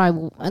that's what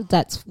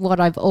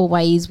I've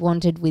always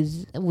wanted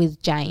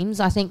with James.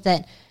 I think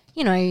that,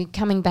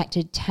 coming back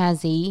to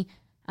Tassie,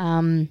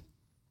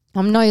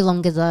 I'm no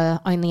longer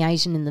the only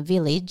Asian in the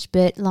village,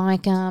 but I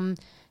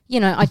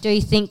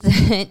do think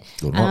that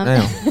Well, not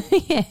now.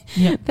 yeah.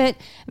 Yep. But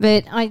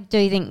I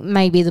do think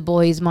maybe the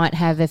boys might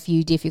have a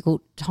few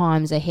difficult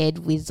times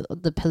ahead with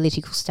the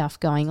political stuff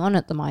going on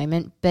at the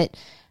moment. But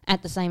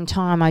at the same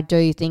time, I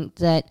do think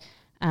that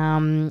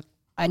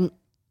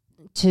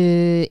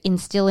to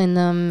instill in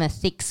them a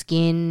thick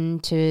skin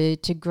to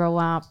grow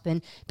up,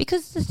 and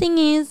because the thing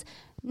is,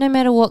 no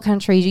matter what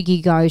country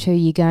you go to,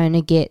 you're going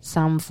to get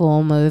some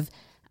form of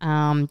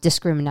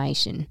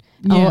discrimination.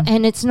 Yeah.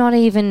 And it's not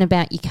even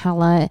about your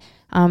colour.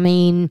 I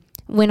mean,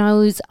 when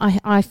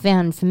I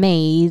found for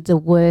me the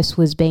worst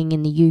was being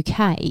in the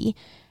UK,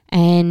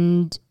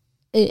 and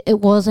it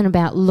wasn't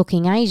about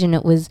looking Asian.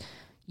 It was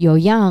you're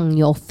young,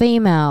 you're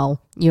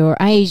female, you're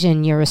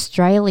Asian, you're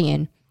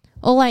Australian.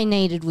 All I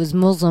needed was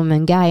Muslim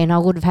and gay, and I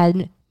would have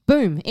had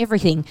boom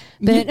everything.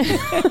 But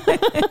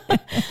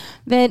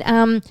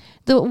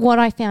what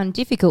I found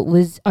difficult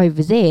was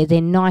over there.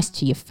 They're nice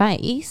to your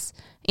face.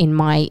 In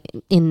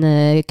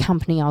the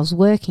company I was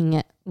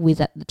working with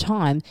at the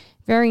time,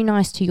 very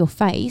nice to your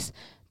face,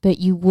 but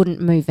you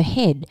wouldn't move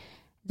ahead.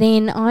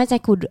 Then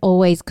Isaac would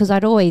always, because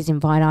I'd always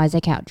invite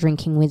Isaac out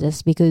drinking with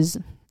us because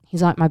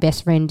he's like my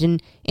best friend,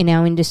 and in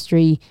our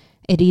industry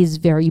it is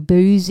very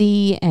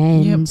boozy,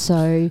 and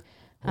so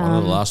One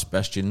of the last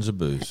bastions of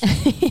booze.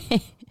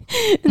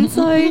 and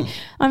so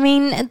I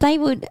mean they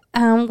would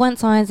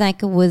once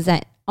Isaac was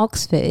at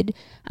Oxford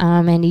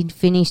and he'd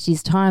finished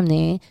his time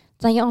there,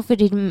 they offered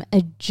him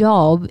a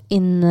job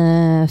in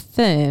the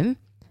firm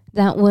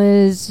that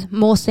was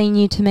more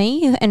senior to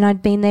me, and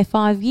I'd been there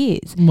 5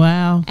 years.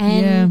 Wow.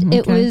 And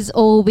it was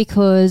all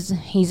because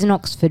he's an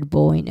Oxford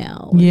boy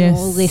now. And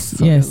all this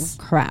sort of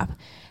crap.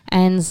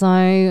 And so,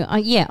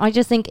 I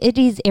just think it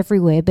is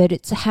everywhere, but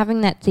it's having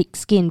that thick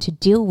skin to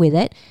deal with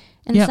it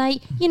and say,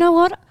 you know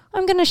what,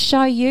 I'm going to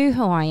show you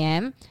who I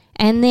am,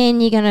 and then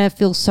you're going to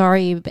feel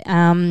sorry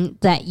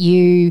that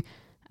you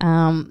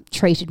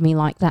treated me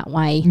like that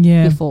way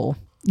before.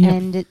 Yep.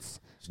 And it's...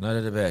 There's no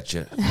doubt about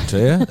you,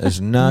 Tia. There's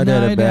no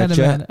doubt about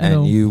you,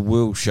 and you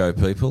will show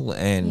people.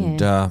 And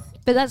but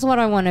that's what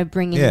I want to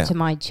bring into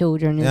my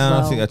children as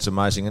well. I think that's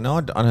amazing, and I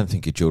don't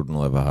think your children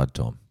will have a hard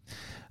time.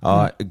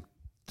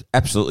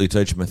 Absolutely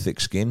teach them a thick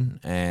skin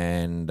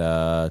and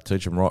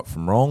teach them right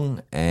from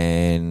wrong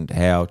and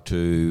how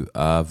to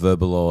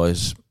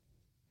verbalise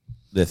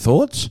their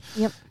thoughts.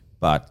 Yep.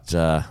 But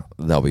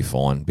they'll be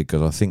fine,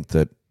 because I think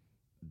that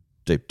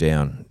deep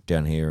down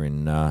here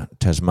in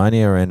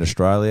Tasmania and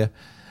Australia,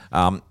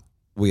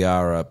 we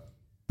are a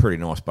pretty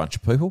nice bunch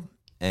of people,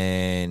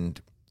 and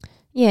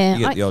you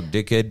get the odd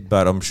dickhead,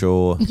 but I'm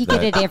sure you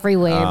get it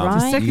everywhere, right?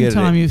 The second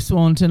time you've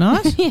sworn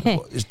tonight.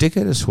 Is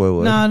dickhead a swear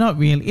word? No, not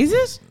really. Is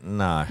it?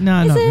 No.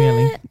 No, not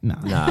really.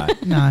 No.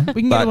 No.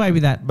 We can get away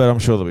with that. But I'm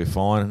sure they'll be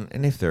fine,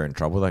 and if they're in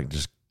trouble, they can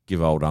just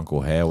give old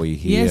Uncle Howie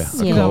here Yes,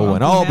 a yeah. call,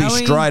 and I'll be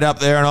Howie. straight up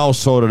there and I'll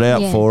sort it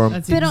out for them.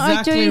 That's But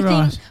exactly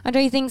right. I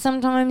do think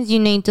sometimes you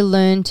need to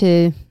learn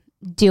to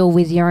deal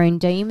with your own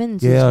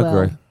demons as well. I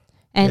agree.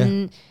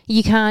 And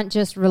you can't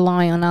just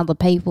rely on other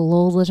people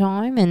all the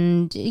time.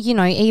 And,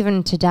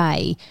 even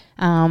today,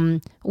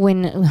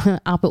 when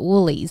up at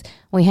Woolies,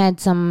 we had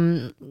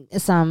some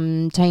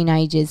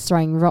teenagers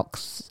throwing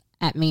rocks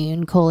at me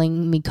and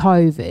calling me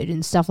COVID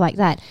and stuff like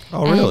that.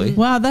 Oh, really? And,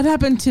 Wow, that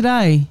happened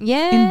today.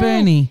 yeah. In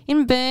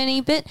Burnie.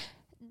 But,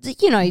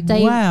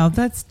 they... Wow,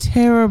 that's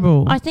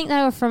terrible. I think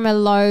they were from a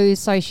low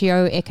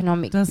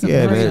socio-economic Doesn't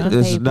Yeah, matter. but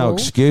there's no people.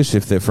 excuse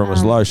if they're from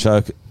as low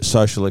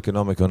social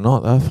economic or not.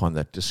 They'll find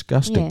that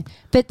disgusting. Yeah,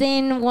 but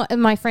then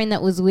my friend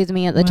that was with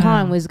me at the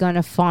time was going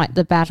to fight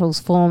the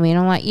battles for me, and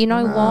I'm like, you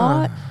know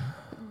what?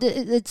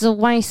 It's a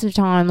waste of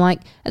time.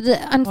 Like,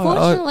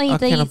 unfortunately, I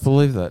cannot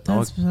believe that.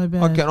 That's so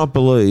bad. I cannot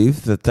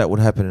believe that would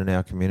happen in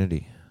our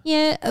community.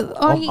 Yeah,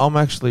 I'm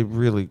actually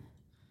really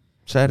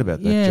sad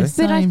about that, Yeah, Jay.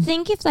 but I Same.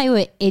 think if they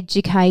were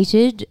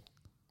educated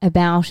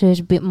about it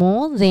a bit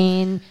more,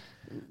 then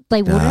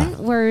they wouldn't.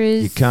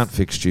 Whereas You can't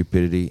fix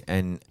stupidity,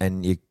 and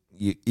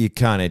you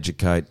can't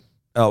educate.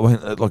 Oh,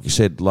 well, like you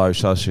said, low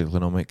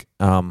socioeconomic.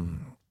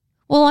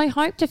 Well, I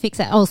hope to fix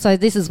that. Oh, so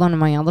this is one of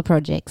my other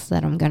projects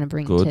that I'm going to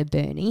bring Good. to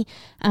Bernie.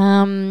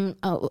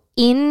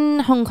 In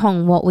Hong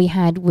Kong, what we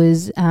had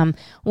was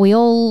we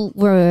all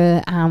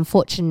were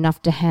fortunate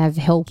enough to have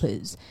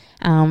helpers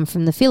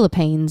from the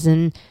Philippines,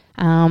 and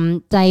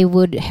they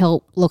would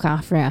help look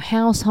after our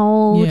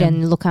household Yeah.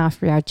 and look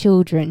after our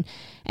children.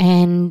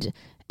 And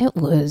it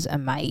was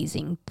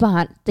amazing.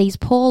 But these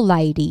poor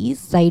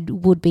ladies, they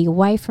would be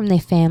away from their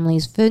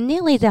families for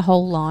nearly their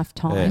whole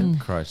lifetime. Yeah,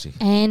 crazy.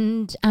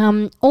 And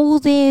all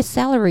their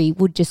salary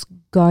would just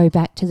go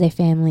back to their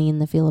family in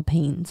the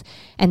Philippines.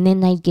 And then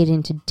they'd get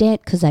into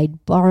debt because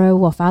they'd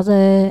borrow off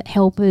other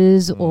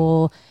helpers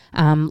or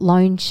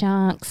loan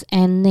sharks.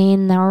 And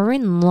then they were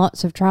in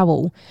lots of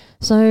trouble.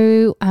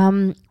 So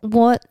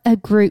what a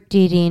group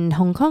did in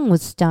Hong Kong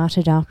was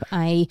started up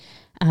a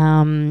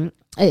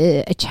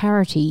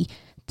charity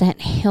that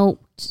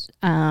helped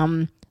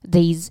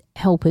these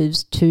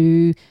helpers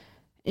to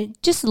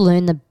just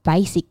learn the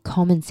basic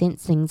common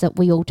sense things that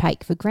we all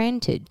take for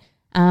granted.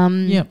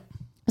 Yep.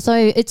 So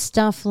it's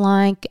stuff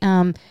like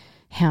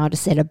how to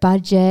set a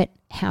budget,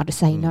 how to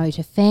say no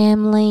to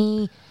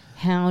family,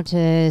 how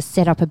to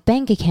set up a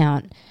bank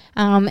account.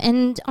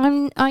 And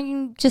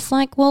I'm just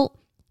like, well,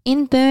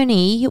 in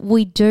Burnie,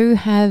 we do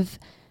have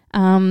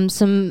a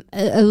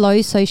low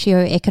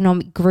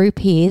socioeconomic group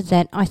here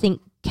that I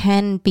think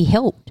can be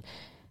helped.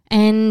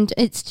 And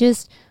it's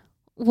just,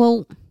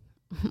 well,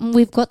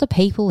 we've got the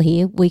people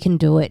here, we can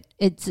do it.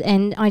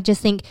 And I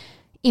just think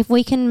if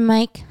we can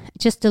make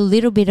just a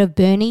little bit of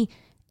Burnie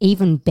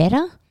even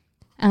better,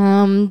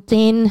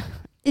 then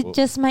it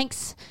just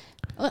makes,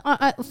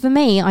 for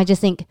me, I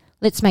just think,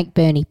 let's make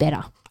Burnie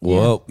better.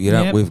 Well, you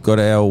know, Yep. we've got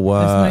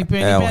Let's make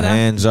Bernie our better.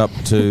 hands up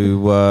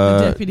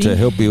to deputy. to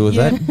help you with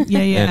Yeah. that.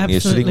 Yeah, yeah, And you're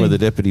sitting absolutely. with the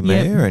deputy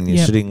mayor, and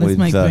you're sitting Let's with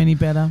make Bernie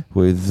better.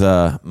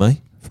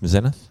 me from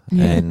Zenith,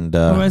 Yeah. and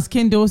or as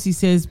Ken Dorsey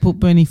says, put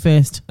Bernie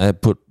first.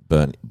 put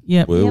Bernie.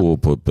 Yep. We will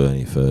put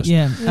Bernie first.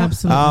 Yeah,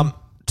 absolutely.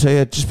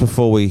 Tia, just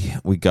before we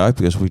go,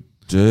 because we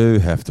do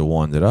have to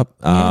wind it up.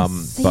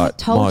 Yes. But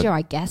Told you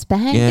I gas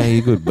bag. yeah,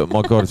 you're good. But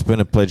my God, it's been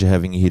a pleasure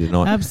having you here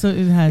tonight.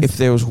 Absolutely it has. If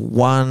there was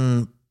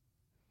one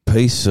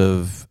piece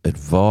of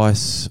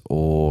advice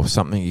or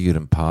something you could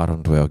impart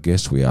onto our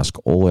guests, we ask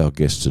all our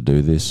guests to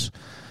do this.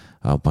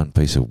 One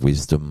piece of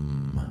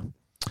wisdom,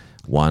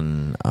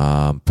 one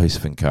piece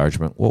of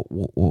encouragement. What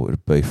would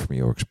it be from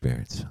your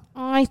experience?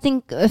 I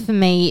think for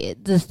me,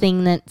 the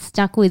thing that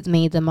stuck with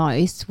me the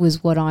most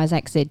was what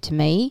Isaac said to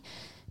me: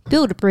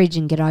 build a bridge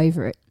and get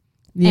over it.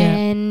 yeah.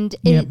 And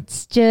Yep.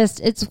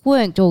 it's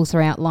worked all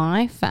throughout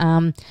life.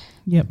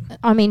 Yep.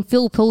 I mean,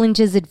 Phil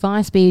Pullinger's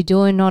advice, be a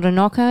doer, not a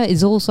knocker,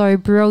 is also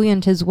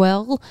brilliant as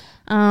well.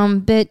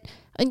 But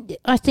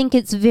I think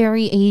it's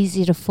very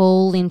easy to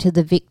fall into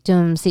the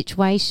victim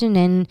situation,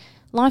 and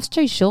life's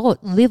too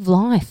short. Live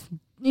life.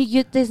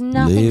 There's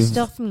nothing Live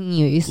stopping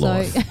you. So,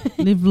 life.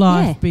 Live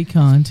life, Yeah. be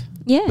kind.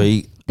 yeah.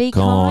 Be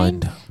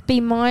kind. Be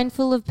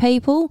mindful of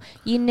people.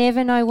 You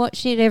never know what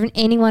shit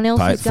anyone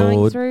else Pay is it going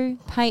forward. through.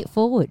 Pay it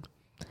forward.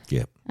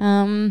 Yep.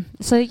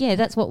 So yeah,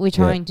 that's what we're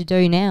trying to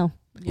do now.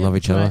 Love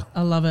each other. Great.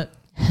 I love it.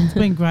 It's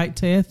been great,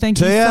 Tia. Thank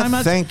you Tia, so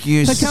much. thank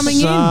you for coming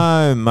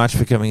so much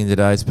for coming in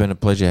today. It's been a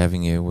pleasure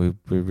having you. We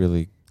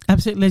really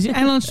Absolute legend.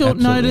 And on short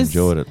absolutely notice.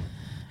 enjoyed it.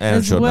 And on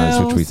as short well,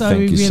 notice, which we so thank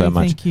we you really so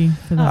much. Thank you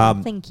for that.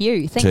 Um, Thank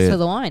you. Thanks Tia- for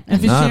the wine. and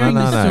for sharing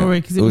the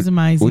story, because it was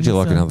amazing. Would you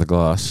like so- another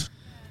glass?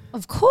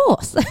 Of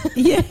course.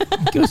 Yeah,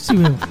 of course you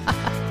will.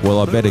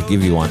 Well, I better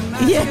give you one.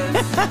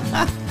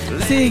 Yeah.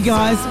 See you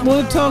guys.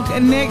 We'll talk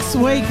next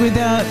week with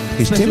our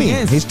Here's special Timmy.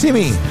 guest. Here's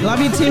Timmy. Love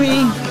you,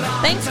 Timmy.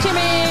 Thanks,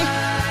 Timmy.